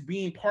as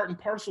being part and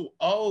parcel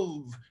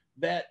of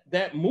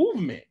that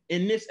movement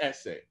in this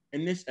essay.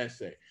 And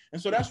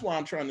so that's why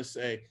I'm trying to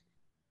say,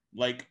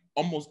 like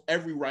almost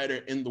every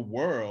writer in the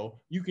world,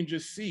 you can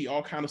just see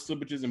all kind of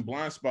slippages and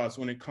blind spots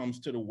when it comes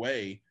to the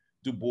way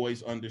Du Bois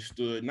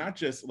understood not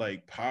just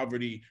like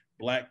poverty,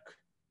 Black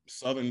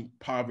Southern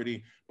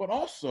poverty, but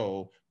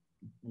also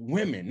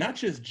women, not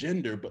just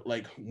gender, but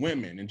like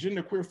women. And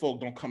genderqueer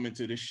folk don't come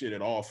into this shit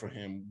at all for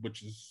him,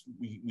 which is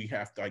we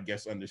have to, I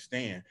guess,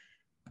 understand.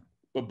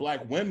 But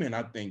Black women,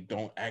 I think,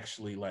 don't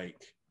actually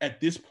like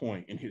at this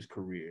point in his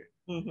career,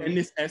 in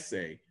this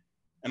essay.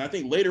 And I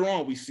think later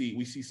on we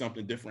see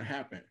something different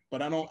happen.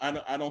 But I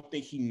don't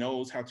think he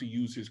knows how to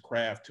use his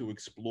craft to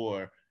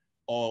explore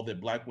all that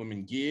Black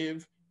women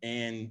give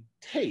and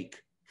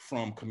take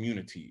from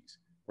communities,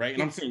 right?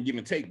 And I'm saying give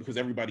and take because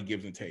everybody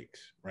gives and takes,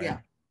 right? Yeah.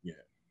 Yeah.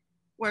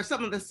 Where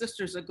some of the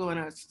sisters are going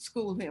to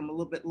school him a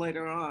little bit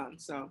later on.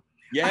 So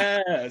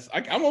yes,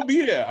 I'm gonna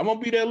be there. I'm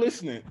gonna be there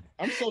listening.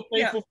 I'm so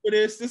thankful for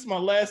this. This is my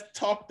last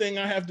talk thing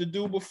I have to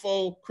do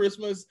before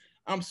Christmas.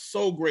 I'm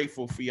so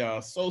grateful for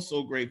y'all.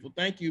 So grateful.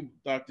 Thank you,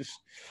 Dr.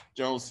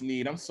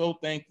 Jones-Sneed. I'm so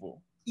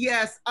thankful.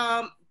 Yes.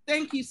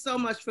 Thank you so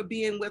much for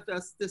being with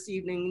us this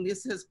evening.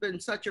 This has been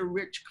such a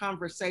rich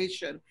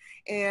conversation,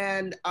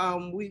 and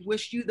we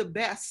wish you the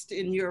best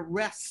in your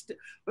rest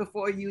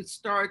before you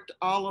start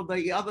all of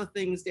the other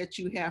things that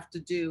you have to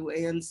do.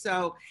 And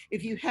so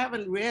if you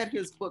haven't read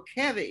his book,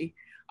 Heavy,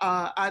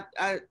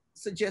 I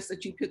suggest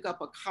that you pick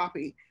up a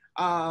copy.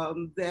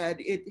 That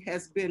it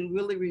has been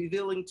really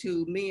revealing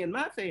to me and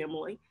my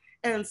family.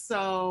 And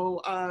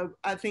so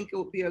I think it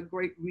will be a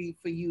great read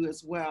for you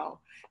as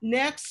well.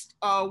 Next,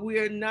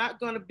 we're not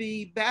going to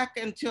be back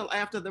until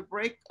after the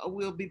break.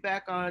 We'll be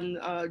back on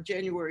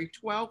January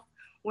 12th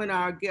when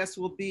our guest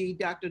will be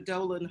Dr.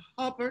 Dolan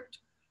Hubbard.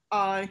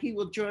 He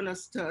will join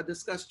us to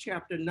discuss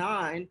chapter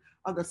 9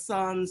 of The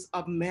Sons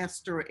of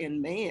Master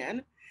and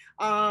Man.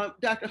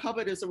 Dr.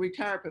 Hubbard is a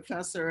retired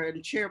professor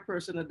and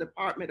chairperson of the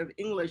Department of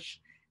English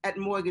at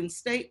Morgan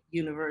State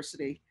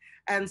University.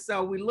 And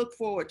so we look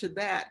forward to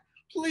that.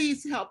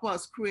 Please help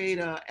us create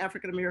an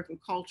African American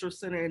Culture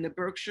Center in the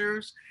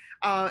Berkshires,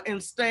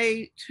 and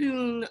stay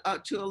tuned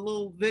to a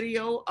little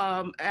video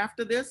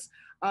after this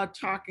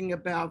talking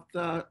about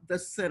the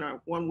center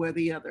one way or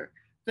the other.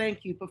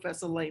 Thank you,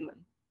 Professor Laymon.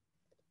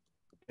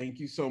 Thank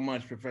you so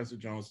much, Professor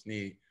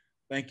Jones-Sneed.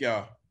 Thank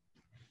y'all.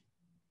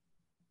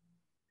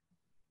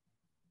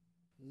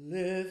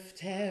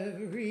 Lift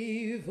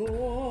every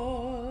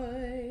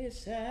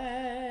voice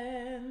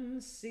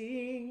and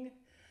sing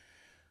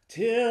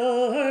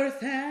till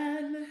earth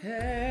and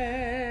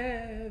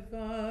heaven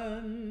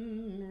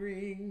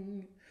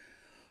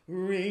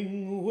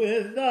ring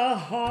with the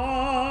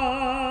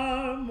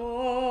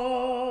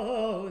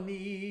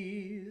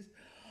harmonies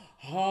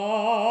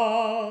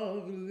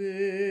of liberty.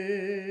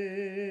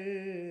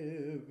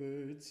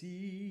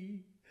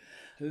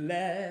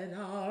 Let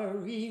our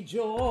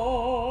rejoicing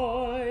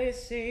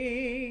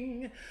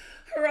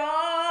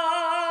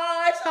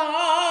rise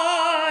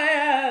high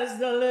as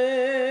the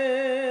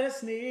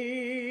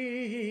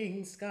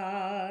listening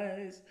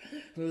skies.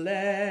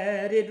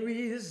 Let it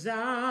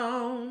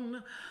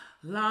resound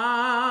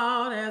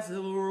loud as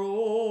the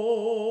rolling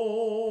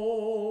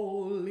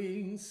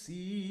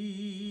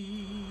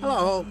sea.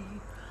 Hello,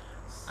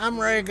 I'm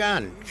Ray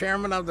Gunn,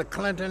 chairman of the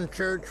Clinton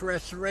Church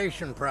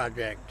Restoration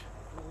Project.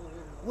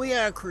 We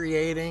are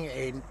creating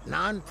a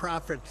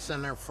nonprofit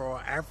center for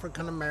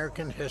African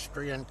American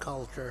history and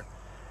culture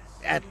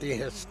at the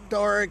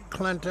historic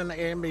Clinton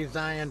A.M.E.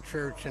 Zion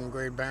Church in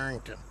Great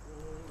Barrington,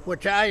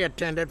 which I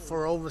attended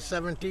for over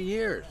 70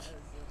 years.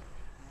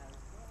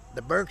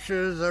 The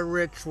Berkshires are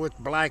rich with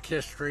Black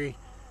history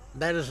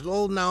that is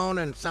little known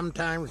and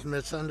sometimes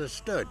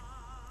misunderstood.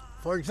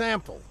 For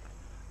example,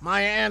 my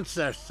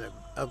ancestor,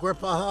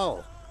 Agrippa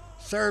Hull,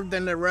 served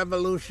in the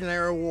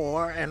Revolutionary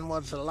War, and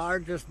was the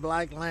largest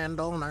black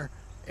landowner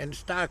in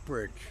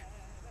Stockbridge.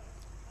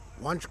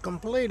 Once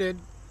completed,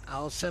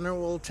 our center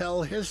will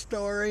tell his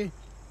story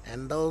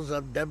and those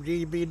of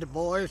W.E.B. Du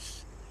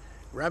Bois,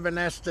 Reverend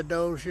Esther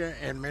Dozier,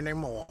 and many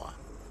more.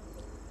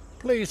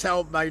 Please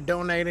help by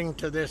donating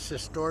to this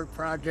historic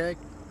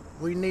project.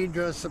 We need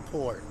your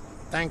support.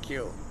 Thank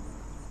you.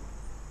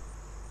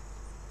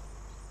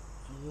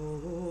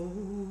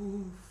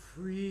 Oh,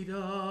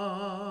 freedom.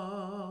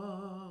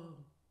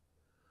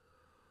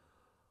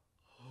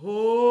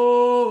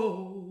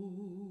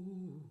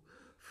 Oh,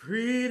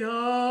 freedom.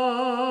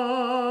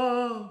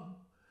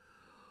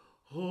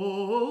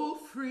 Oh,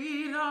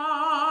 freedom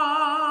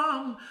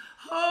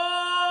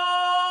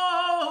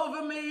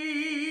over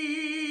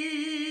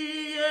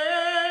me.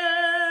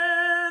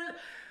 And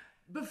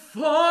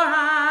before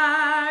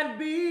I'd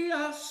be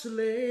a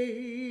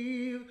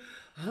slave,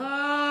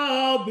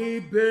 I'll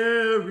be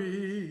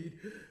buried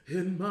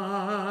in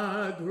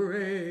my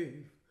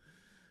grave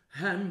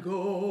and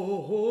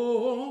go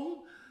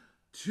home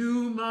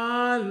to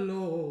my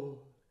Lord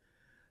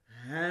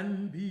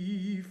and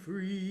be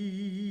free.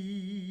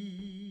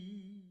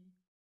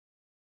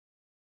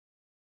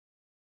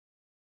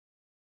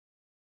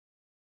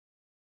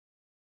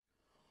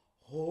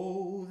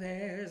 Oh,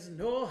 there's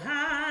no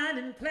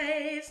hiding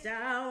place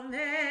down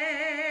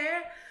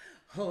there.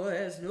 Oh,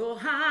 there's no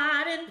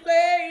hiding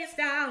place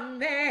down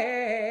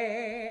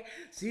there.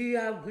 See,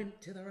 I went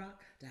to the rock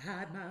to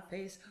hide my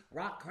face.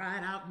 Rock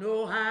cried out,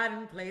 no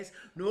hiding place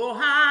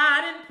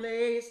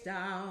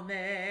down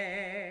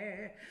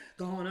there.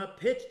 Gonna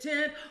pitch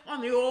tent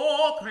on the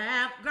old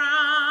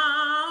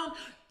campground.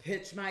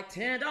 Pitch my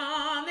tent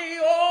on the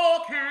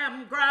old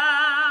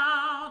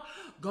campground.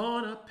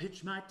 Gonna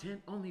pitch my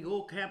tent on the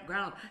old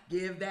campground.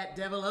 Give that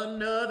devil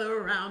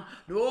another round.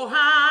 No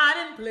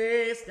hiding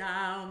place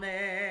down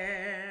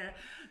there.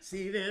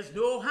 See, there's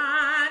no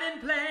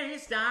hiding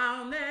place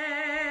down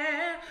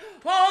there.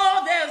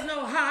 Oh, there's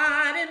no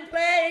hiding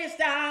place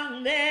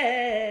down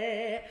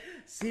there.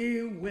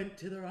 See, went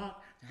to the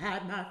rock to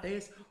hide my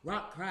face.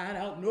 Rock cried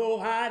out, no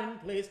hiding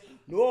place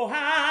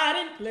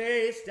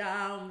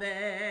down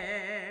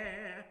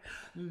there.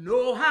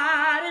 No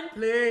hiding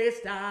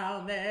place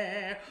down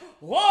there.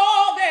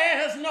 Oh,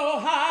 there's no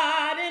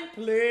hiding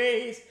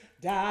place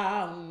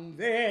down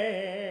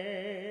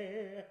there.